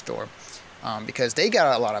Epic Game Store, because they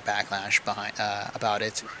got a lot of backlash about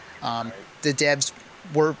it. The devs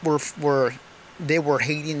were they were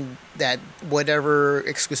hating that whatever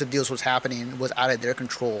exclusive deals was happening was out of their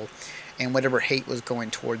control, and whatever hate was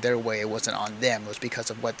going toward their way, it wasn't on them. It was because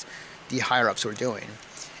of what the higher ups were doing.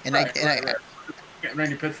 And right.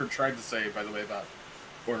 Randy Pitchford tried to say, by the way, about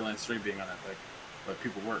Borderlands 3 being on Epic, but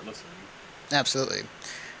people weren't listening. absolutely.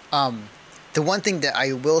 The one thing that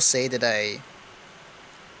I will say that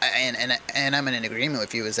and I'm in agreement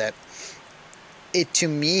with you is that it to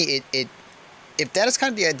me it if that is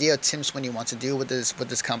kind of the idea Tim Sweeney wants to do with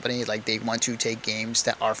this company, like they want to take games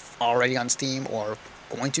that are already on Steam or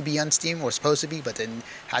going to be on Steam or supposed to be, but then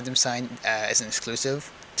have them signed as an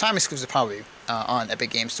exclusive, time exclusive probably on Epic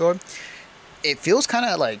Game Store. It feels kind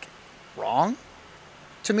of like wrong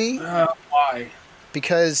to me Why?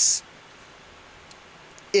 because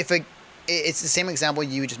if a it's the same example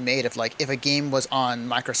you just made of like if a game was on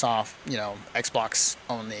Microsoft, Xbox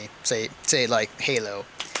only, say like Halo,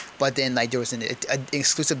 but then like there was an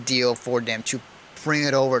exclusive deal for them to bring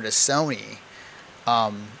it over to Sony,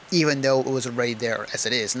 even though it was already there as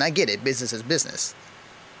it is. And I get it, business is business.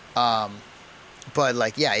 But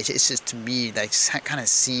like yeah, it's just to me like kind of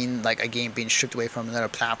seeing like a game being stripped away from another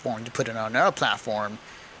platform to put it on another platform,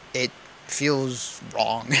 it feels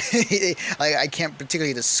wrong. Like I can't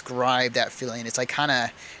particularly describe that feeling. It's like kind of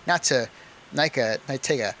not to like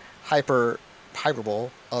take a hyperbole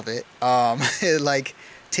of it. Like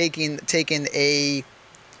taking a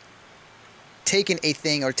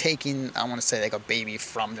thing or taking I want to say like a baby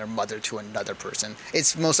from their mother to another person.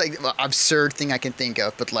 It's most like absurd thing I can think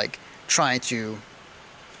of, but like trying to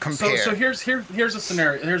compare. So here's a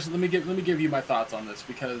scenario. Let me give you my thoughts on this,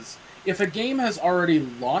 because if a game has already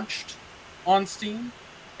launched on Steam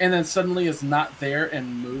and then suddenly is not there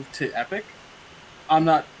and moved to Epic,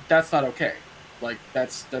 that's not okay. Like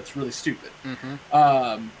that's really stupid.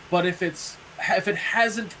 Mm-hmm. But if it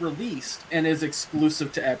hasn't released and is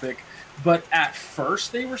exclusive to Epic, but at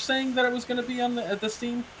first they were saying that it was going to be on at the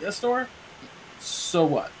Steam store, so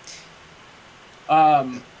what?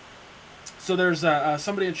 So there's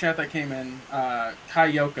somebody in chat that came in,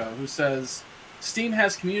 Kayoko, who says Steam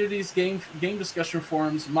has communities, game discussion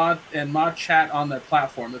forums, mod chat on their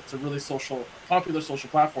platform. It's a really popular social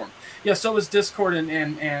platform. Yeah, so is Discord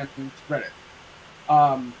and Reddit.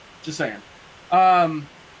 Just saying.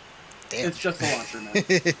 It's just a launcher,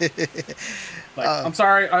 man. I'm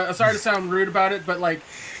sorry to sound rude about it, but like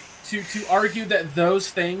to argue that those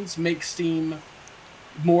things make Steam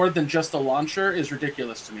more than just a launcher is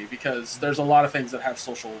ridiculous to me, because there's a lot of things that have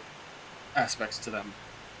social aspects to them.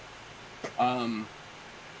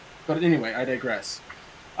 But anyway, I digress.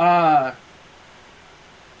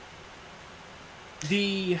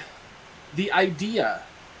 The idea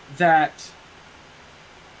that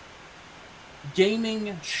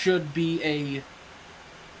gaming should be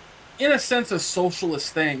in a sense, a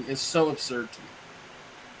socialist thing is so absurd to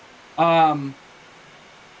me.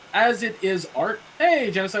 As it is art.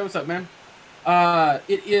 Hey, Genocide, what's up, man?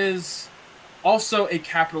 It is also a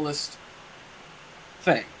capitalist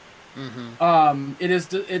thing. Mm-hmm.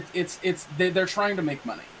 They're trying to make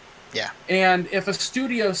money. Yeah. And if a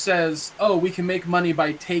studio says, "Oh, we can make money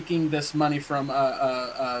by taking this money from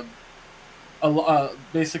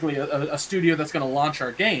basically a studio that's going to launch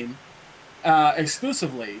our game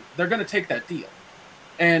exclusively," they're going to take that deal,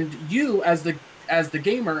 and you as the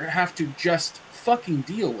gamer have to just fucking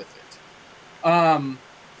deal with it.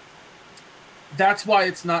 That's why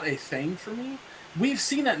it's not a thing for me. We've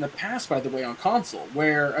seen that in the past, by the way, on console,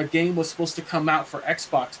 where a game was supposed to come out for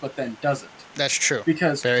Xbox but then doesn't. That's true.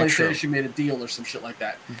 Because Very PlayStation true. made a deal or some shit like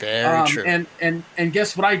that. Very true. And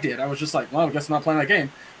guess what I did? I was just like, well, I guess I'm not playing that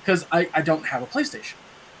game, because I don't have a PlayStation.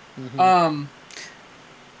 Mm-hmm.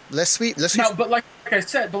 But like I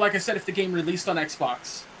said, if the game released on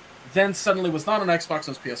Xbox, then suddenly was not on Xbox,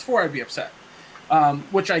 on PS4, I'd be upset.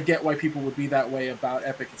 Which I get why people would be that way about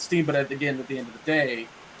Epic and Steam, but at the end of the day,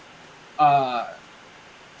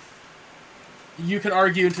 you can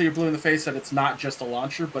argue until you're blue in the face that it's not just a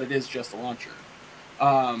launcher, but it is just a launcher.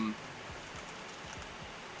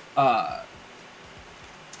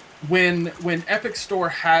 When Epic Store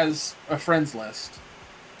has a friends list,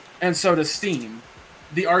 and so does Steam,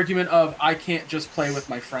 the argument of I can't just play with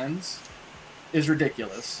my friends is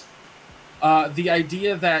ridiculous. The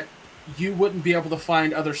idea that you wouldn't be able to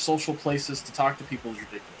find other social places to talk to people is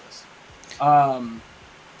ridiculous.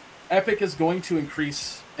 Epic is going to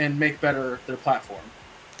increase and make better their platform.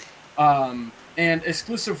 And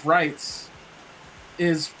exclusive rights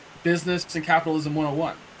is business and capitalism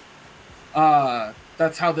 101.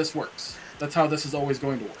 That's how this works. That's how this is always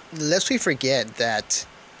going to work. Lest we forget that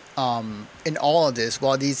in all of this,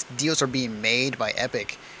 while these deals are being made by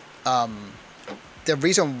Epic, the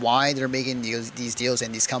reason why they're making these deals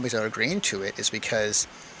and these companies are agreeing to it is because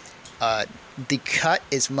the cut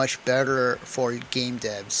is much better for game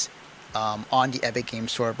devs on the Epic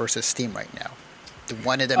Games Store versus Steam right now.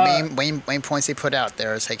 One of the main points they put out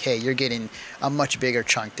there is like, hey, you're getting a much bigger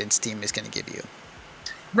chunk than Steam is going to give you.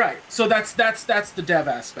 Right. So that's the dev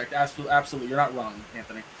aspect. Absolutely, you're not wrong,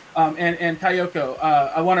 Anthony. And Kayoko,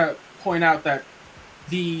 I want to point out that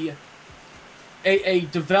a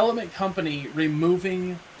development company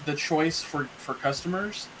removing the choice for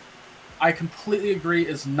customers, I completely agree,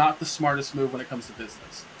 is not the smartest move when it comes to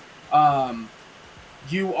business.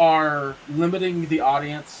 You are limiting the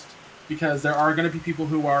audience because there are going to be people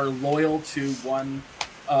who are loyal to one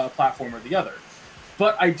platform or the other.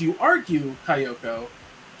 But I do argue, Kayoko,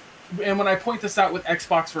 and when I point this out with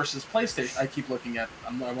Xbox versus PlayStation, I keep looking at.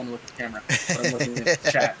 I want to look at the camera, but I'm looking at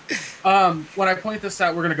the chat. When I point this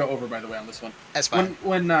out, we're going to go over, by the way, on this one. That's fine.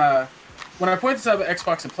 When I point this out about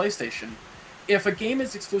Xbox and PlayStation, if a game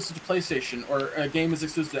is exclusive to PlayStation or a game is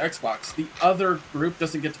exclusive to Xbox, the other group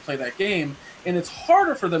doesn't get to play that game, and it's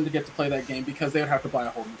harder for them to get to play that game because they would have to buy a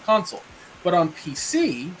whole new console. But on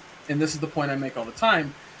PC, and this is the point I make all the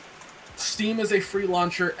time, Steam is a free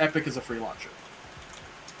launcher, Epic is a free launcher.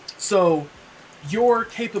 So your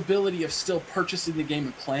capability of still purchasing the game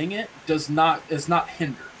and playing it is not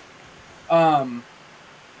hindered.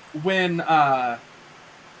 When I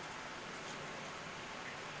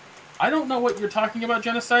don't know what you're talking about,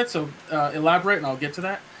 Genocide, so elaborate and I'll get to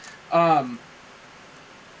that.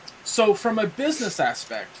 So from a business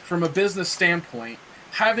aspect, from a business standpoint,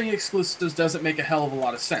 having exclusives doesn't make a hell of a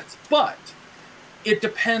lot of sense. But it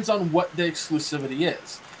depends on what the exclusivity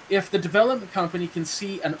is. If the development company can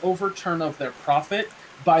see an overturn of their profit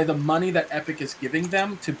by the money that Epic is giving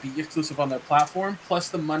them to be exclusive on their platform, plus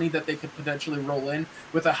the money that they could potentially roll in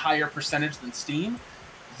with a higher percentage than Steam,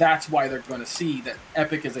 that's why they're going to see that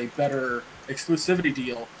Epic is a better exclusivity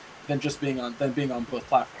deal than just being on both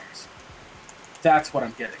platforms. That's what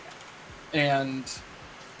I'm getting at. And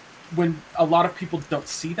when a lot of people don't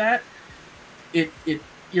see that, it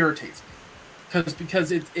irritates me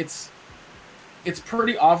because it's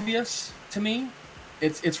pretty obvious to me.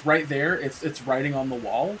 It's right there. It's writing on the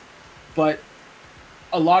wall. But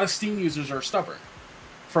a lot of Steam users are stubborn,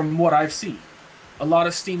 from what I've seen. A lot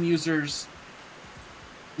of Steam users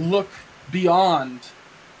look beyond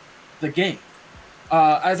the game.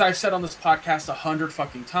 As I've said on this podcast 100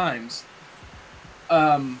 fucking times,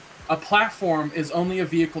 a platform is only a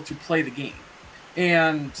vehicle to play the game.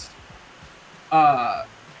 And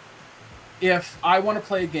if I want to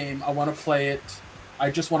play a game, I want to play it. I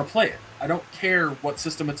just want to play it. I don't care what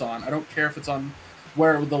system it's on. I don't care if it's on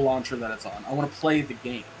where the launcher that it's on. I want to play the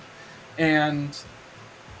game. And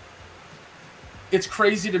it's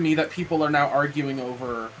crazy to me that people are now arguing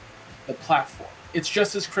over the platform. It's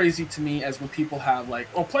just as crazy to me as when people have like,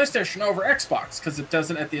 oh, PlayStation over Xbox, because it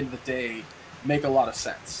doesn't, at the end of the day, make a lot of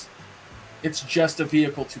sense. It's just a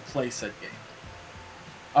vehicle to play said game.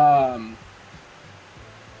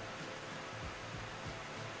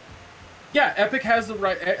 Yeah, Epic has the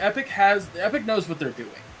right. Epic knows what they're doing.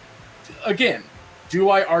 Again, do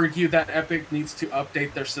I argue that Epic needs to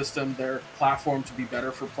update their system, their platform, to be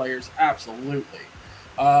better for players? Absolutely.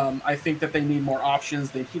 I think that they need more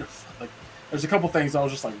options. They need there's a couple things I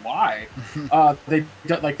was just like, why? They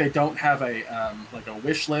don't have a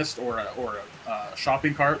wish list or a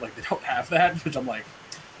shopping cart. Like, they don't have that, which I'm like,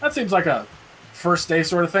 that seems like a first day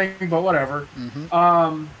sort of thing, but whatever.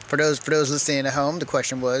 Mm-hmm. For those listening at home, the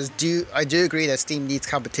question was, I do agree that Steam needs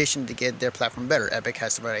competition to get their platform better. Epic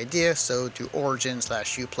has the right idea, so do Origin /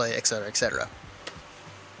 Uplay, etc., etc.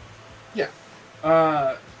 Yeah.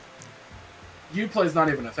 Uplay's not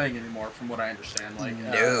even a thing anymore, from what I understand. Like,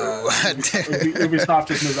 no. Ubisoft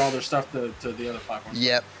just moved all their stuff to the other platforms.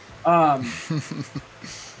 Yep.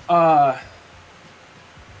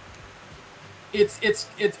 It's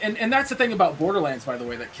and that's the thing about Borderlands, by the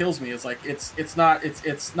way, that kills me, is like it's not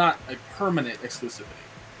a permanent exclusivity.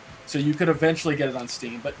 So you could eventually get it on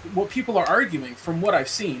Steam, but what people are arguing, from what I've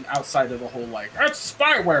seen, outside of the whole like it's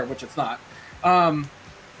spyware, which it's not,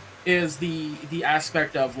 is the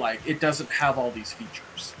aspect of like it doesn't have all these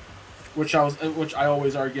features, which I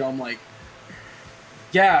always argue. I'm like,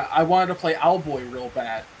 yeah, I wanted to play Owlboy real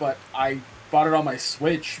bad, but I bought it on my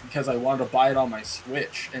Switch because I wanted to buy it on my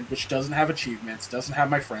Switch, and which doesn't have achievements, doesn't have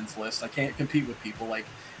my friends list. I can't compete with people, like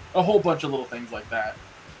a whole bunch of little things like that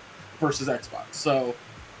versus Xbox. So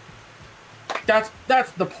that's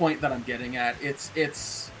the point that I'm getting at.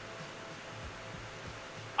 It's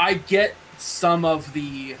I get some of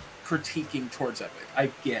the critiquing towards Epic. I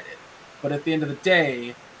get it. But at the end of the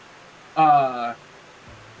day,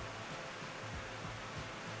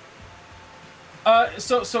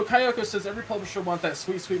 So Kayoko says every publisher wants that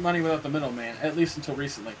sweet, sweet money without the middleman, at least until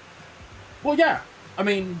recently. Well, yeah. I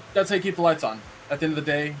mean, that's how you keep the lights on. At the end of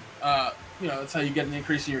the day, that's how you get an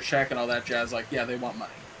increase in your check and all that jazz. Like, yeah, they want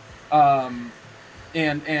money.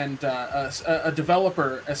 A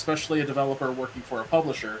developer, especially a developer working for a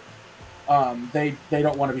publisher, they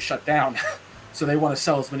don't want to be shut down, so they want to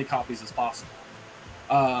sell as many copies as possible.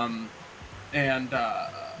 And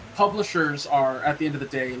publishers are, at the end of the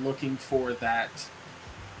day, looking for that.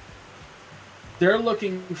 They're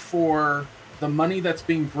looking for the money that's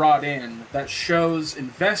being brought in that shows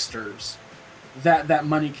investors that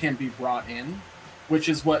money can be brought in, which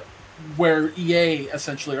is where EA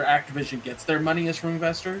essentially or Activision gets their money is from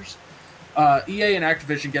investors. EA and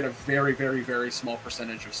Activision get a very, very, very small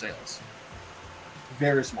percentage of sales.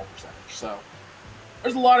 Very small percentage. So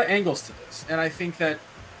there's a lot of angles to this, and I think that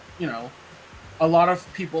a lot of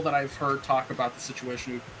people that I've heard talk about the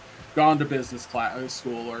situation who've gone to business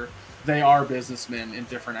school, or they are businessmen in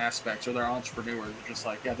different aspects, or they're entrepreneurs, are just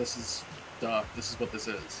like, yeah, this is what this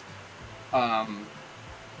is.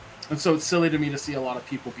 And so it's silly to me to see a lot of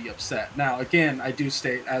people be upset. Now, again, I do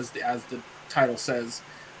state, as the title says,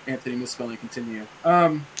 Anthony misspelling continue. Ha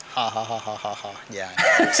ha ha ha ha ha. Yeah.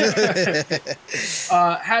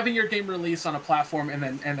 Having your game release on a platform and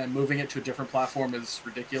then moving it to a different platform is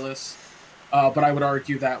ridiculous. But I would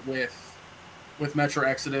argue that with Metro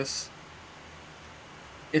Exodus,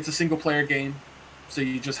 it's a single player game, so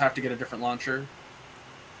you just have to get a different launcher.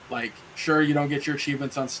 Like, sure, you don't get your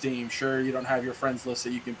achievements on Steam. Sure, you don't have your friends list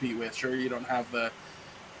that you compete with. Sure, you don't have the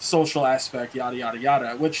social aspect, yada, yada,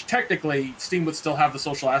 yada, which technically Steam would still have the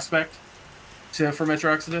social aspect for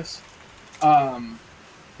Metro Exodus. Yeah,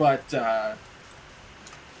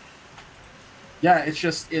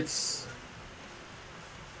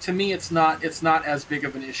 to me, it's not as big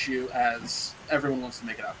of an issue as everyone wants to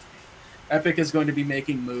make it out to be. Epic is going to be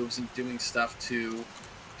making moves and doing stuff to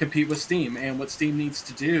compete with Steam, and what Steam needs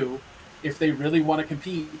to do, if they really want to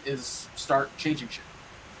compete, is start changing shit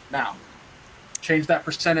now. Change that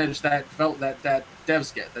percentage that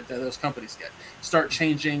devs get, that those companies get. Start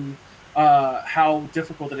changing how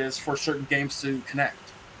difficult it is for certain games to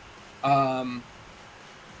connect.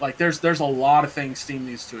 There's a lot of things Steam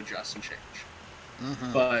needs to adjust and change.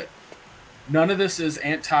 Mm-hmm. But none of this is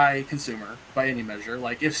anti-consumer by any measure.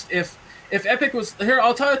 Like, if Epic was here,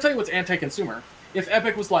 I'll tell you what's anti-consumer. If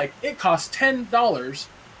Epic was like, it costs $10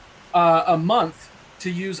 a month to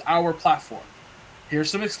use our platform. Here's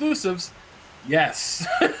some exclusives. Yes,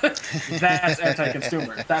 that's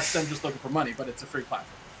anti-consumer. That's them just looking for money, but it's a free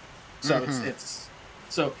platform. So it's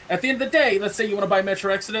so at the end of the day, let's say you want to buy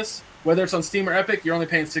Metro Exodus, whether it's on Steam or Epic, you're only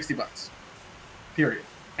paying $60. Period.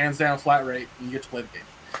 Hands down, flat rate, and you get to play the game.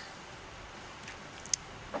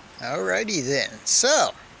 Alrighty then.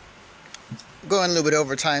 So, going a little bit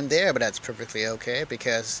over time there, but that's perfectly okay,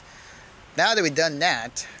 because now that we've done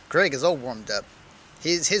that, Greg is all warmed up.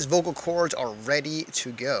 His vocal cords are ready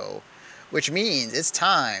to go, which means it's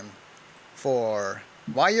time for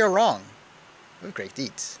Why You're Wrong with Greg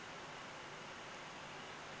Dietz.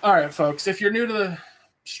 Alright, folks, if you're new to the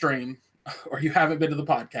stream, or you haven't been to the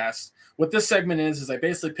podcast, what this segment is I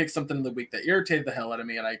basically pick something in the week that irritated the hell out of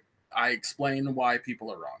me, and I explain why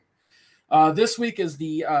people are wrong. This week is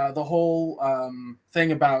the whole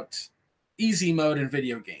thing about easy mode in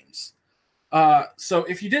video games. So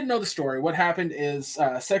if you didn't know the story, what happened is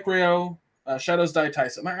Sekiro, Shadows Die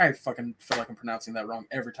Twice. I fucking feel like I'm pronouncing that wrong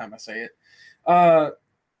every time I say it.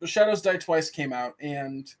 Shadows Die Twice came out,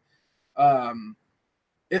 and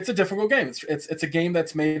it's a difficult game. It's a game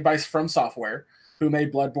that's made by From Software, who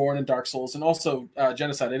made Bloodborne and Dark Souls, and also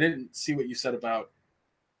Genocide. I didn't see what you said about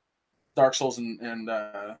Dark Souls and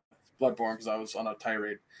Bloodborne because I was on a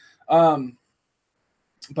tirade.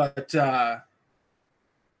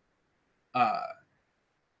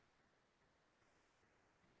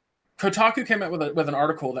 Kotaku came out with an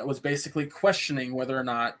article that was basically questioning whether or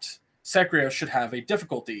not Sekiro should have a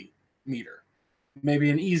difficulty meter,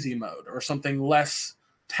 maybe an easy mode or something less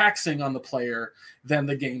taxing on the player than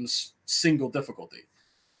the game's single difficulty.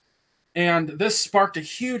 And this sparked a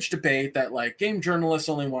huge debate that, like, game journalists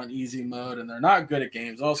only want easy mode and they're not good at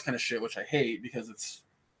games, all this kind of shit, which I hate because it's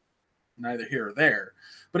neither here or there.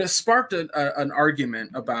 But it sparked an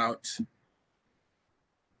argument about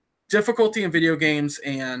difficulty in video games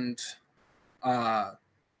and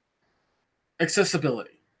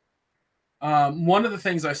accessibility. One of the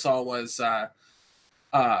things I saw was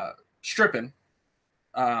Strippin,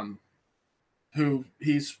 who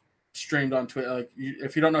he's streamed on Twitch. Like,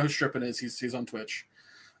 if you don't know who Strippin is, he's on Twitch.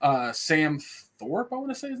 Sam Thorpe, I want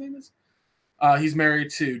to say his name is. He's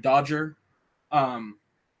married to Dodger.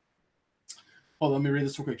 Hold on, let me read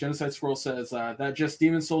this real quick. Genocide Squirrel says that just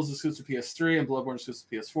Demon Souls is exclusive to PS3 and Bloodborne is exclusive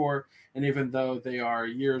to PS4, and even though they are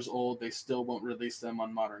years old, they still won't release them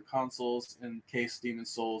on modern consoles in case Demon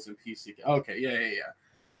Souls and PC. Okay, yeah.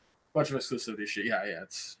 Bunch of exclusivity shit. Yeah.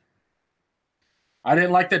 It's. I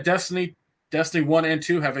didn't like that Destiny 1 and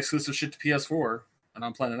 2 have exclusive shit to PS4, and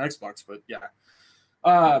I'm playing an Xbox, but yeah.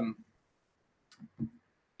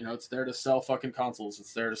 It's there to sell fucking consoles.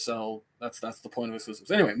 It's there to sell. That's the point of exclusives.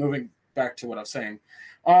 Anyway, moving back to what I was saying.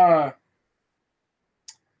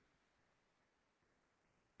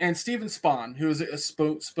 And Steven Spahn, who is a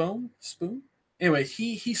Spoon? Anyway,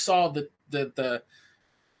 he saw the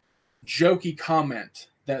jokey comment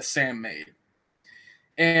that Sam made.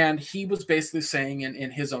 And he was basically saying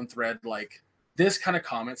in his own thread, like, this kind of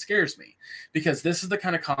comment scares me. Because this is the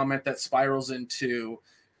kind of comment that spirals into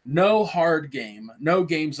no hard game, no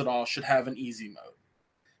games at all should have an easy mode.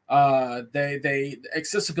 They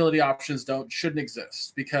accessibility options shouldn't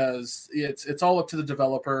exist because it's all up to the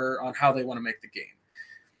developer on how they want to make the game.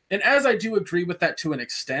 And as I do agree with that to an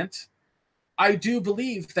extent, I do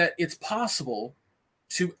believe that it's possible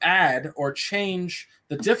to add or change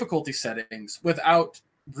the difficulty settings without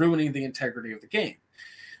ruining the integrity of the game.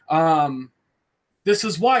 This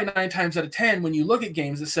is why 9 times out of 10, when you look at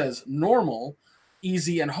games, it says normal,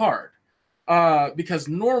 easy, and hard. Because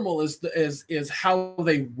normal is how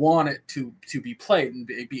they want it to be played and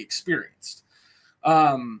be experienced.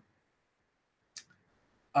 And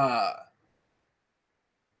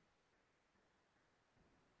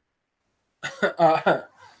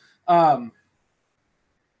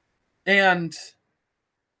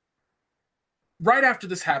right after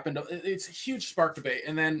this happened, it's a huge spark debate,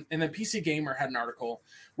 and then PC Gamer had an article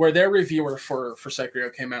where their reviewer for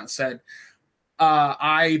Sekiro came out and said,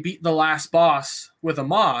 I beat the last boss with a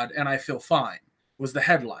mod and I feel fine, was the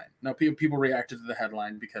headline. Now, people reacted to the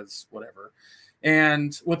headline because whatever.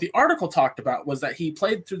 And what the article talked about was that he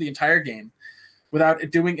played through the entire game without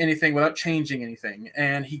doing anything, without changing anything.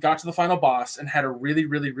 And he got to the final boss and had a really,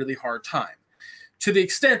 really, really hard time. To the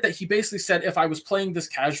extent that he basically said, if I was playing this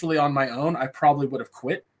casually on my own, I probably would have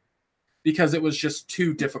quit because it was just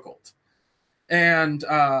too difficult. And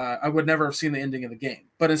I would never have seen the ending of the game.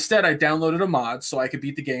 But instead, I downloaded a mod so I could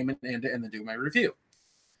beat the game and then do my review.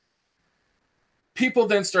 People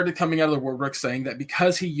then started coming out of the woodwork saying that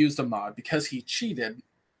because he used a mod, because he cheated,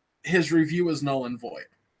 his review is null and void.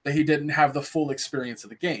 That he didn't have the full experience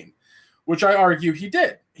of the game. Which I argue he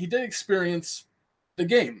did. He did experience the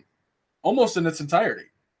game almost in its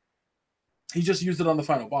entirety. He just used it on the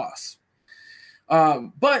final boss.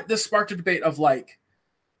 But this sparked a debate of like,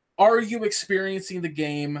 are you experiencing the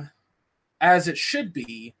game as it should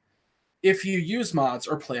be if you use mods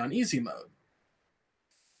or play on easy mode?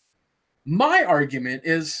 My argument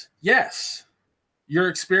is yes. You're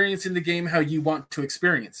experiencing the game how you want to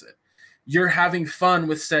experience it. You're having fun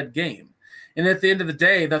with said game. And at the end of the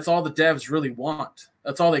day, that's all the devs really want.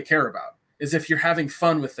 That's all they care about, is if you're having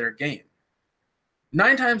fun with their game.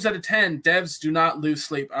 9 times out of 10, devs do not lose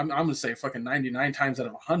sleep. I'm going to say fucking 99 times out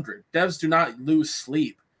of 100. Devs do not lose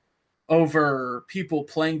sleep over people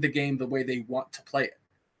playing the game the way they want to play it.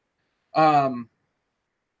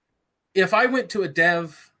 If I went to a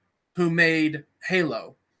dev who made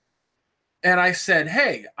Halo and I said,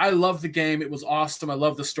 hey, I love the game. It was awesome. I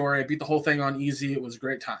love the story. I beat the whole thing on easy. It was a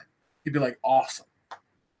great time. He'd be like, awesome.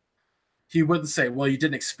 He wouldn't say, well, you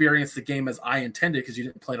didn't experience the game as I intended because you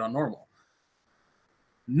didn't play it on normal.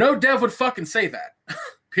 No dev would fucking say that,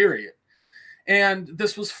 period. And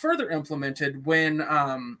this was further implemented when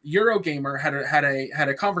Eurogamer had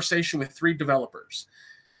a conversation with 3 developers.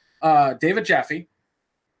 David Jaffe,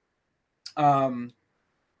 who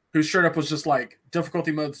straight up was just like,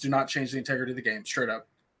 difficulty modes do not change the integrity of the game, straight up,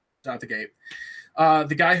 out the gate.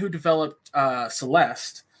 The guy who developed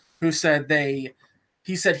Celeste, who said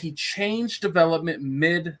he said he changed development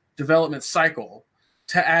mid-development cycle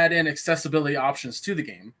to add in accessibility options to the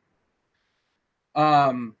game.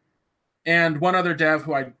 And one other dev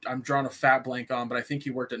who I'm drawing a fat blank on, but I think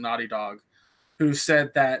he worked at Naughty Dog, who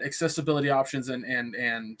said that accessibility options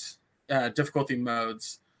and difficulty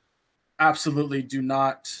modes absolutely do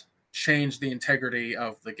not change the integrity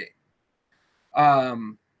of the game.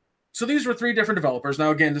 So these were 3 different developers.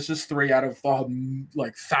 Now, again, this is just 3 out of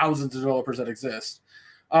like thousands of developers that exist,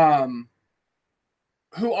 who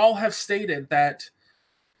all have stated that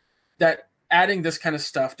adding this kind of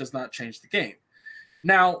stuff does not change the game.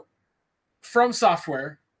 Now, From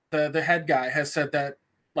Software, the head guy, has said that,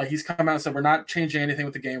 like, he's come out and said, we're not changing anything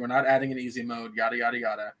with the game. We're not adding an easy mode, yada, yada,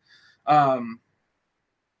 yada.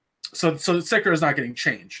 So Sekiro is not getting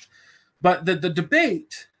changed. But the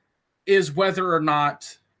debate is whether or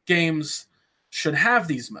not games should have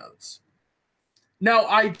these modes. Now,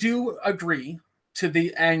 I do agree to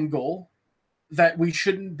the angle that we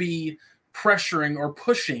shouldn't be pressuring or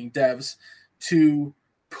pushing devs to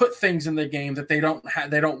put things in the game that they don't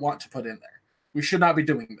want to put in there. We should not be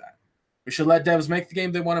doing that. We should let devs make the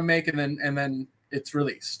game they want to make, and then it's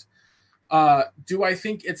released. Do I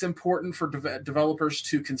think it's important for developers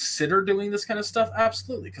to consider doing this kind of stuff?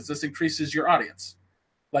 Absolutely, because this increases your audience.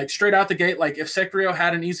 Like, straight out the gate, like, if Sekiro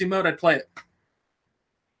had an easy mode, I'd play it.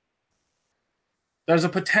 There's a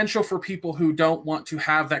potential for people who don't want to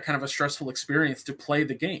have that kind of a stressful experience to play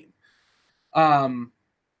the game.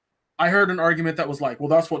 I heard an argument that was like, well,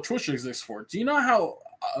 that's what Twitch exists for. Do you know how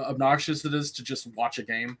obnoxious it is to just watch a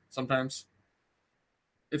game sometimes?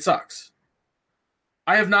 It sucks.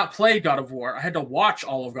 I have not played God of War. I had to watch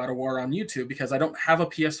all of God of War on YouTube because I don't have a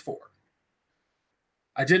PS4.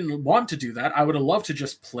 I didn't want to do that. I would have loved to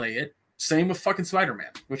just play it. Same with fucking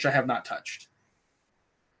Spider-Man, which I have not touched.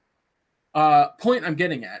 Point I'm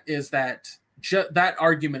getting at is that that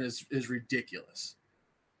argument is ridiculous.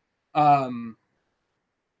 Because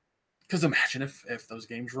imagine if those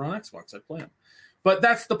games were on Xbox, I'd play them. But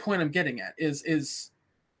that's the point I'm getting at, is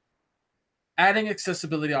adding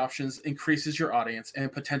accessibility options increases your audience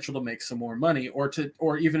and potential to make some more money, or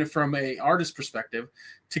even from a artist perspective,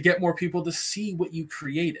 to get more people to see what you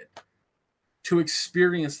created, to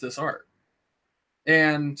experience this art.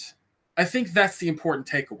 And I think that's the important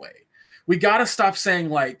takeaway. We got to stop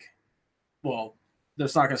saying, like, well,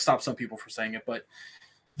 that's not going to stop some people from saying it, but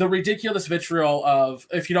the ridiculous vitriol of,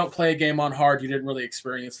 if you don't play a game on hard, you didn't really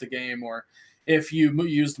experience the game, or if you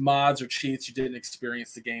used mods or cheats, you didn't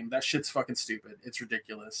experience the game. That shit's fucking stupid. It's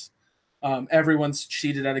ridiculous. Everyone's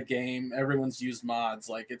cheated at a game. Everyone's used mods.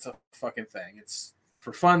 Like, it's a fucking thing. It's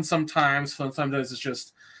for fun sometimes. Sometimes it's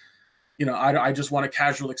just, I just want a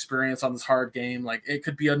casual experience on this hard game. Like, it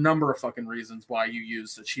could be a number of fucking reasons why you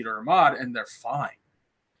use a cheat or a mod, and they're fine.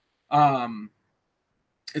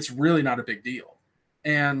 It's really not a big deal.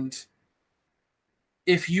 And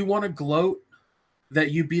if you want to gloat that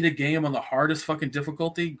you beat a game on the hardest fucking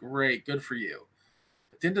difficulty, great, good for you.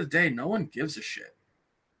 At the end of the day, no one gives a shit.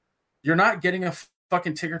 You're not getting a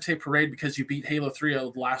fucking ticker tape parade because you beat Halo 3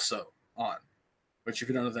 with Lasso on, which, if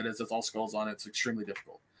you don't know what that is, it's all skulls on it. It's extremely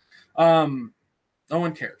difficult. No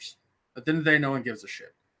one cares. At the end of the day, no one gives a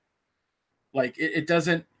shit. Like, it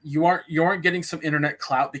doesn't, you aren't getting some internet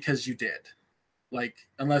clout because you did. Like,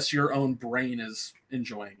 unless your own brain is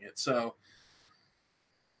enjoying it. So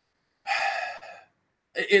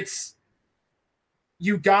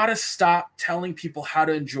you gotta stop telling people how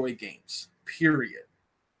to enjoy games, period.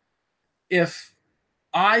 If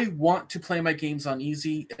I want to play my games on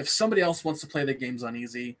easy, if somebody else wants to play the games on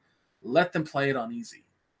easy, let them play it on easy.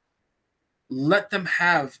 Let them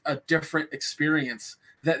have a different experience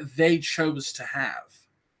that they chose to have.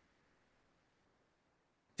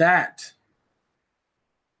 That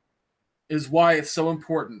is why it's so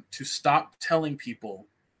important to stop telling people.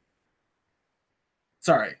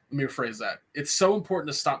 Sorry, let me rephrase that. It's so important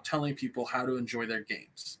to stop telling people how to enjoy their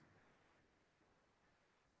games.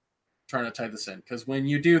 I'm trying to tie this in, because when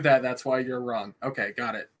you do that, that's why you're wrong. Okay,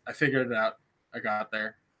 got it. I figured it out. I got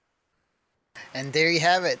there. And there you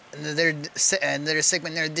have it. Another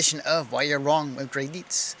segment, another edition of Why You're Wrong with Greg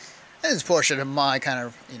Dietz. And this portion of my kind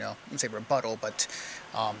of, I wouldn't say rebuttal, but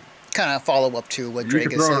kind of follow up to what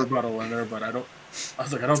Greg has said. You can throw a rebuttal in there, but I don't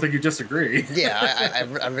think you disagree. Yeah,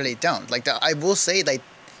 I really don't. Like, I will say, like,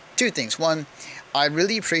 two things. One, I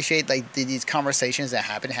really appreciate, like, these conversations that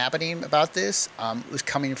have been happening about this. Was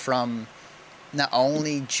coming from not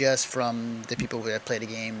only just from the people that play the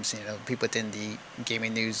games, people within the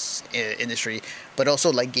gaming news industry, but also,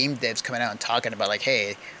 like, game devs coming out and talking about, like,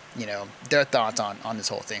 hey, their thoughts on this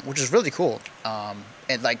whole thing, which is really cool.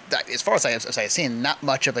 And, like, as far as I've seen, not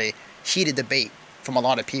much of a heated debate from a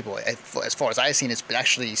lot of people. As far as I've seen, it's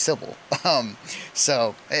actually civil.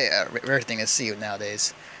 So, rare thing to see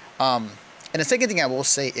nowadays. And the second thing I will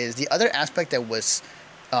say is the other aspect that was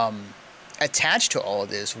attached to all of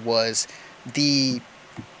this was I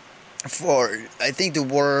think the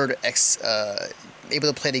word able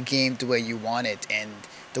to play the game the way you want it, and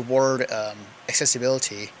the word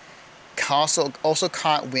accessibility also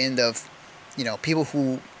caught wind of people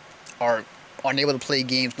who are unable to play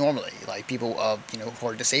games normally, like people who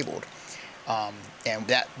are disabled, and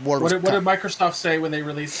that word. What did Microsoft say when they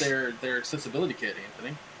released their accessibility kit,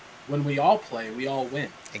 Anthony? When we all play, we all win.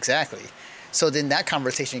 Exactly. So then that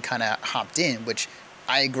conversation kind of hopped in, which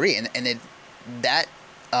I agree, and that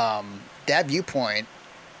viewpoint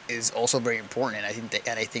is also very important, and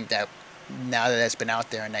I think that now that it's been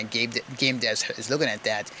out there and that game devs is looking at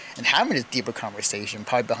that and having this deeper conversation,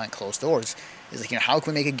 probably behind closed doors, is like, how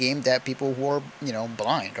can we make a game that people who are,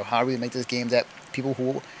 blind, or how do we make this game that people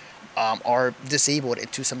who are disabled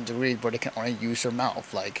to some degree where they can only use their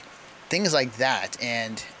mouth, like things like that.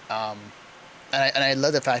 And I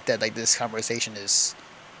love the fact that like this conversation is,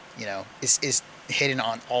 is hitting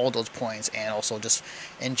on all those points, and also just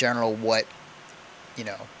in general what,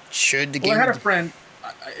 should the game. I had a friend.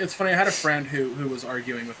 It's funny. I had a friend who was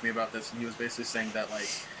arguing with me about this, and he was basically saying that like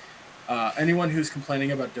anyone who's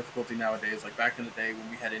complaining about difficulty nowadays, like back in the day when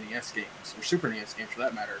we had NES games or Super NES games for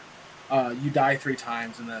that matter, you die 3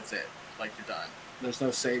 times and that's it. Like, you're done. There's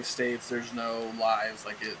no save states. There's no lives.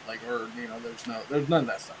 There's none of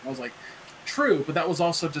that stuff. And I was like, true, but that was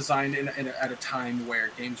also designed at a time where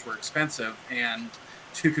games were expensive, and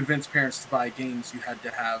to convince parents to buy games, you had to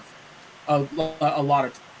have a lot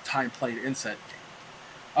of time played in said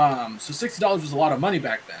game. So $60 was a lot of money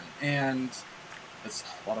back then, and it's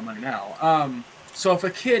a lot of money now. So if a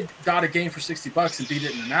kid got a game for $60 and beat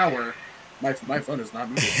it in an hour, my phone is not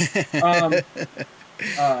moving.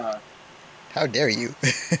 How dare you?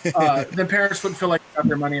 Then parents wouldn't feel like they got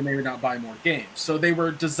their money and maybe not buy more games. So they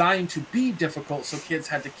were designed to be difficult, so kids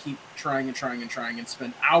had to keep trying and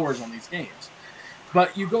spend hours on these games.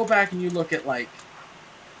 But you go back and you look at like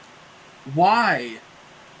why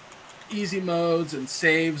easy modes and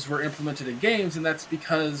saves were implemented in games, and that's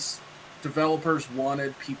because developers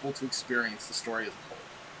wanted people to experience the story as a whole.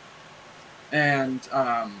 And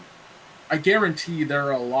I guarantee there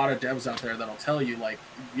are a lot of devs out there that'll tell you, like,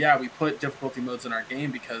 yeah, we put difficulty modes in our game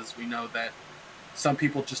because we know that some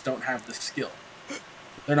people just don't have the skill.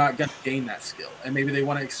 They're not going to gain that skill, and maybe they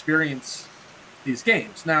want to experience these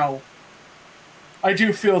games. Now, I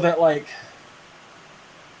do feel that, like,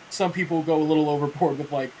 some people go a little overboard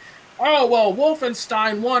with, like, oh, well,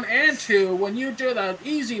 Wolfenstein 1 and 2, when you do the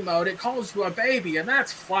easy mode, it calls you a baby, and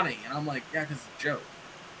that's funny. And I'm like, yeah, because it's a joke.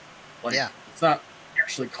 Like, yeah. It's not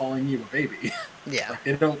actually calling you a baby. Yeah. Like,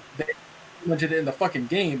 they implemented it in the fucking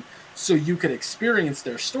game so you could experience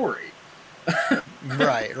their story.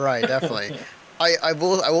 right, definitely. I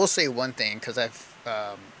will say one thing, because I've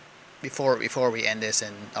before we end this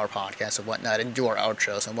in our podcast and whatnot and do our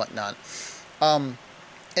outros and whatnot,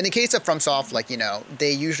 in the case of FromSoft, like,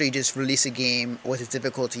 they usually just release a game with its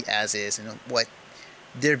difficulty as is and what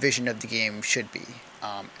their vision of the game should be,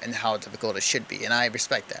 and how difficult it should be, and I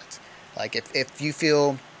respect that. Like, if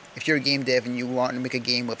you're a game dev and you want to make a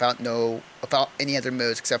game without any other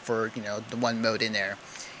modes except for, the one mode in there,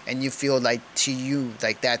 and you feel like, to you,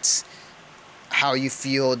 like, that's how you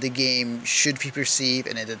feel the game should be perceived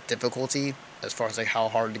and the difficulty, as far as like how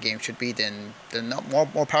hard the game should be, then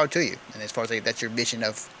more power to you. And as far as like that's your vision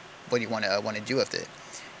of what you want to do with it.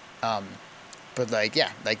 But like,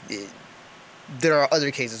 yeah, like there are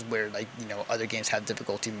other cases where, like, other games have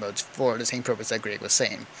difficulty modes for the same purpose that Greg was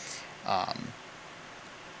saying.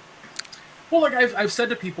 Well, like I've said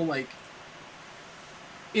to people, like,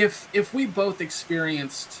 if we both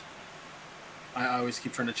experienced, I always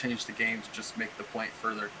keep trying to change the game to just make the point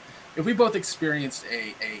further. If we both experienced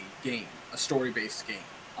a game, a story-based game,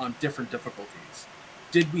 on different difficulties,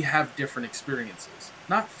 did we have different experiences?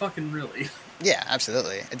 Not fucking really. Yeah,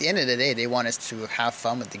 absolutely. At the end of the day, they want us to have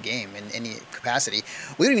fun with the game in any capacity.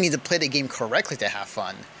 We don't even need to play the game correctly to have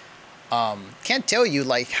fun. Can't tell you,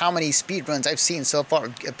 like, how many speedruns I've seen so far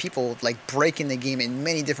of people, like, breaking the game in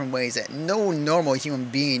many different ways that no normal human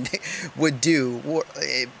being would do,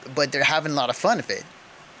 but they're having a lot of fun with it.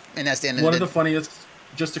 And that's the end of One of the funniest,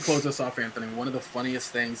 just to close this off, Anthony, one of the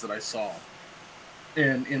funniest things that I saw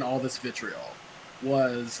in all this vitriol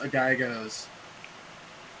was a guy goes,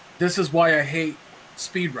 "This is why I hate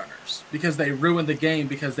speedrunners, because they ruin the game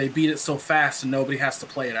because they beat it so fast and nobody has to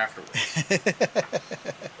play it afterwards."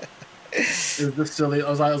 It was just silly. I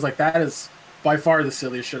was like, that is by far the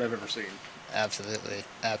silliest shit I've ever seen. Absolutely.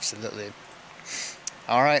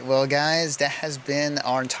 All right, well, guys, that has been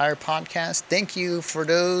our entire podcast. Thank you for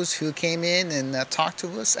those who came in and talked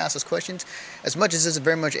to us, asked us questions. As much as this is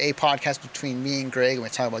very much a podcast between me and Greg, and we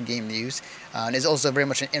talk about game news, and it's also very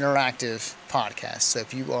much an interactive podcast. So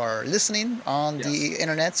if you are listening on the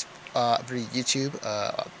internet, through YouTube,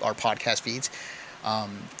 our podcast feeds,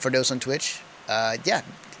 for those on Twitch,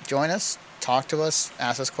 join us, talk to us,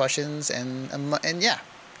 ask us questions, and yeah,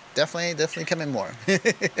 definitely come in more.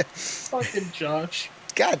 Fucking Josh.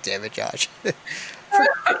 God damn it, Josh.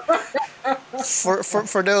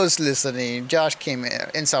 For those listening, Josh came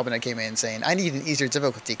in saying, "I need an easier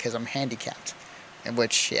difficulty because I'm handicapped," in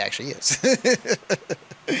which he actually is.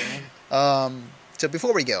 So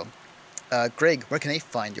before we go, Greg, where can they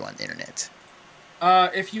find you on the internet?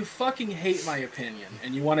 If you fucking hate my opinion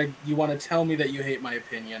and you wanna tell me that you hate my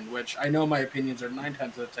opinion, which I know my opinions are 9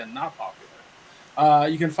 times out of 10 not popular,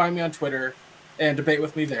 you can find me on Twitter and debate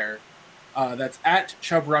with me there. That's at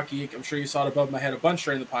ChubRuckGeek. I'm sure you saw it above my head a bunch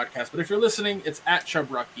during the podcast, but if you're listening, it's at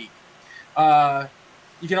ChubRuckGeek.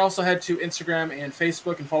 You can also head to Instagram and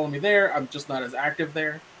Facebook and follow me there. I'm just not as active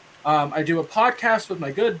there. I do a podcast with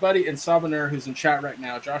my good buddy and Sabanur, who's in chat right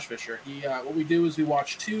now, Josh Fisher. What we do is we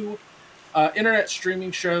watch 2 internet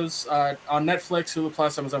streaming shows on Netflix, Hulu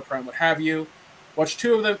Plus, Amazon Prime, what have you. Watch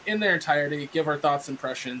 2 of them in their entirety, give our thoughts,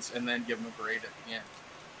 impressions, and then give them a grade at the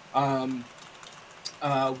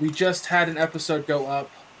end. We just had an episode go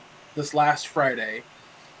up this last Friday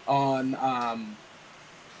on...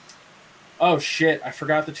 oh, shit. I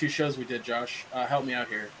forgot the 2 shows we did, Josh. Help me out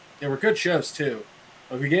here. They were good shows, too.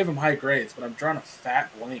 But we gave them high grades, but I'm drawing a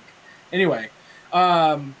fat blank. Anyway,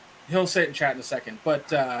 he'll say it in chat in a second.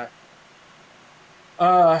 But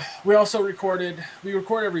we also record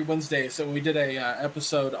every Wednesday, so we did a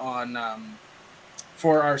episode on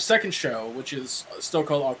for our second show, which is still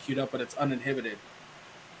called All Queued Up, but it's Uninhibited.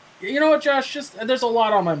 You know what, Josh? There's a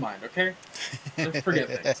lot on my mind, okay? Let's forget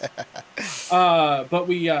things. But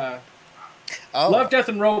we Love, Death,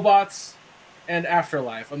 and Robots and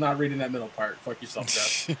Afterlife. I'm not reading that middle part. Fuck yourself,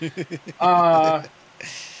 Josh.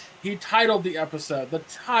 He titled the episode. The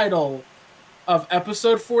title of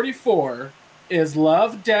episode 44 is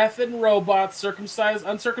Love, Death, and Robots, Circumcised,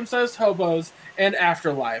 Uncircumcised Hobos, and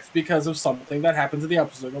Afterlife, because of something that happens in the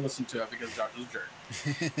episode. Go listen to it because Josh is a jerk.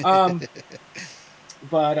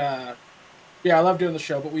 But yeah, I love doing the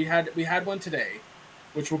show. But we had one today,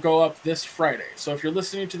 which will go up this Friday. So if you're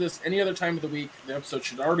listening to this any other time of the week, the episode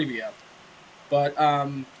should already be up. But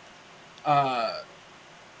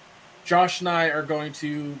Josh and I are going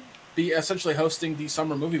to be essentially hosting the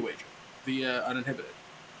Summer Movie Wager, the Uninhibited.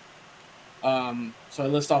 So I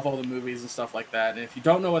list off all the movies and stuff like that. And if you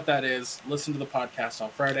don't know what that is, listen to the podcast on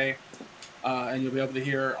Friday, and you'll be able to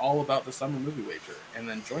hear all about the Summer Movie Wager. And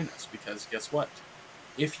then join us, because guess what?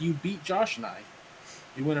 If you beat Josh and I,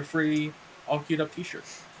 you win a free All Queued Up t-shirt.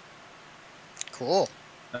 Cool.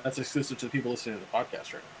 That's exclusive to the people listening to the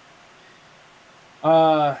podcast right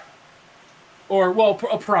now. Or, well,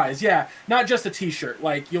 a prize, yeah. Not just a t-shirt.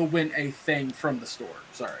 Like, you'll win a thing from the store.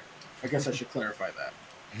 Sorry. I guess I should clarify that.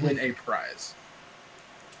 Win a prize.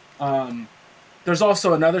 There's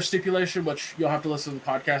also another stipulation, which you'll have to listen to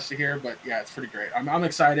the podcast to hear, but yeah, it's pretty great. I'm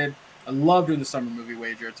excited. I love doing the Summer Movie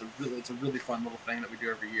Wager. It's a really fun little thing that we do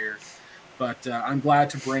every year. But I'm glad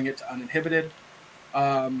to bring it to Uninhibited.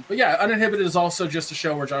 But yeah, Uninhibited is also just a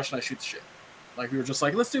show where Josh and I shoot the shit. Like, we were just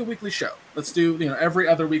like, let's do a weekly show. Let's do, every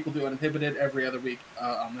other week we'll do Uninhibited. Every other week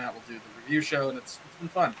on that we'll do the review show, and it's been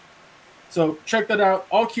fun. So check that out,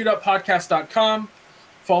 allqueueduppodcast.com.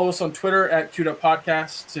 Follow us on Twitter at Queued Up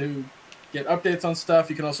Podcast to get updates on stuff.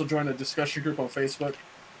 You can also join a discussion group on Facebook.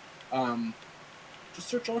 Just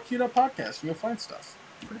search All Queued Up Podcast and you'll find stuff.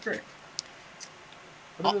 Pretty great.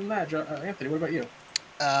 But other than that, Anthony, what about you?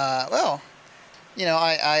 Well,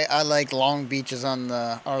 I like long beaches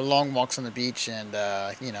or long walks on the beach and,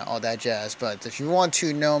 all that jazz. But if you want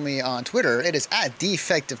to know me on Twitter, it is at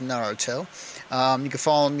Defective Naruto. You can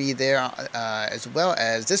follow me there as well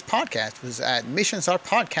as this podcast was at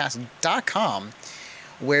missionsartpodcast.com,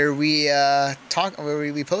 where we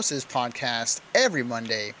post this podcast every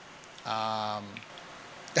Monday. Yeah,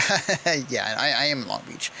 I am in Long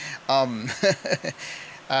Beach.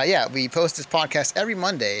 Yeah, we post this podcast every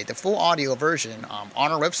Monday, the full audio version, on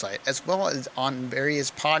our website, as well as on various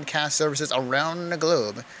podcast services around the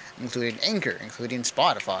globe, including Anchor, including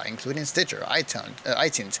Spotify, including Stitcher,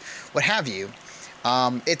 iTunes, what have you.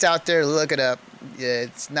 It's out there. Look it up.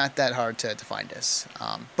 It's not that hard to find us.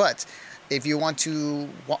 But if you want to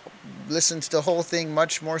listen to the whole thing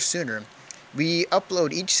much more sooner, we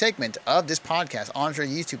upload each segment of this podcast onto our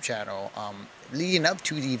YouTube channel, leading up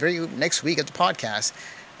to the very next week of the podcast,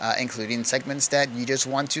 including segments that you just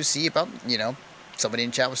want to see about, somebody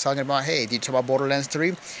in chat was talking about, hey, did you talk about Borderlands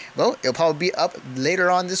 3? Well, it'll probably be up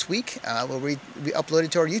later on this week, where we upload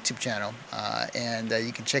it to our YouTube channel, and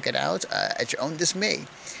you can check it out at your own dismay,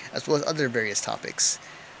 as well as other various topics.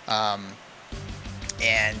 Yeah,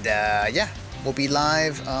 we'll be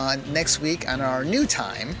live next week on our new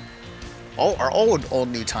time, our old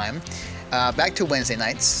new time, back to Wednesday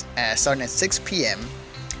nights, starting at 6 p.m.,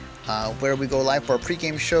 where we go live for a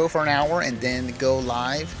pregame show for an hour, and then go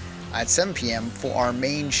live at 7 p.m. for our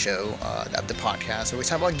main show of the podcast, where we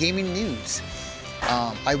talk about gaming news.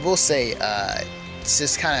 I will say, it's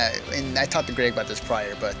just kind of, and I talked to Greg about this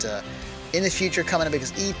prior, but in the future coming up,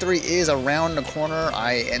 because E3 is around the corner,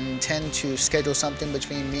 I intend to schedule something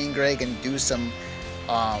between me and Greg and do some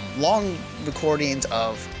long recordings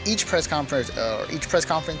of each press conference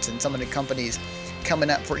and some of the companies coming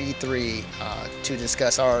up for E3 to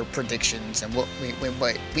discuss our predictions and what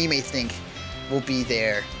we may think will be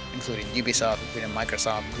there, including Ubisoft, including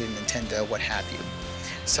Microsoft, including Nintendo, what have you.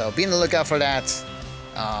 So be on the lookout for that.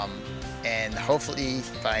 And hopefully,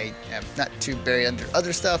 if I am not too buried under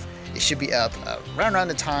other stuff, it should be up around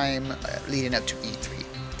the time leading up to E3.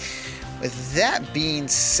 With that being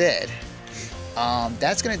said,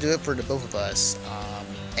 that's going to do it for the both of us.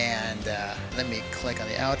 And let me click on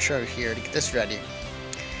the outro here to get this ready.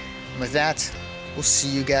 And with that, we'll see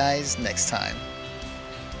you guys next time.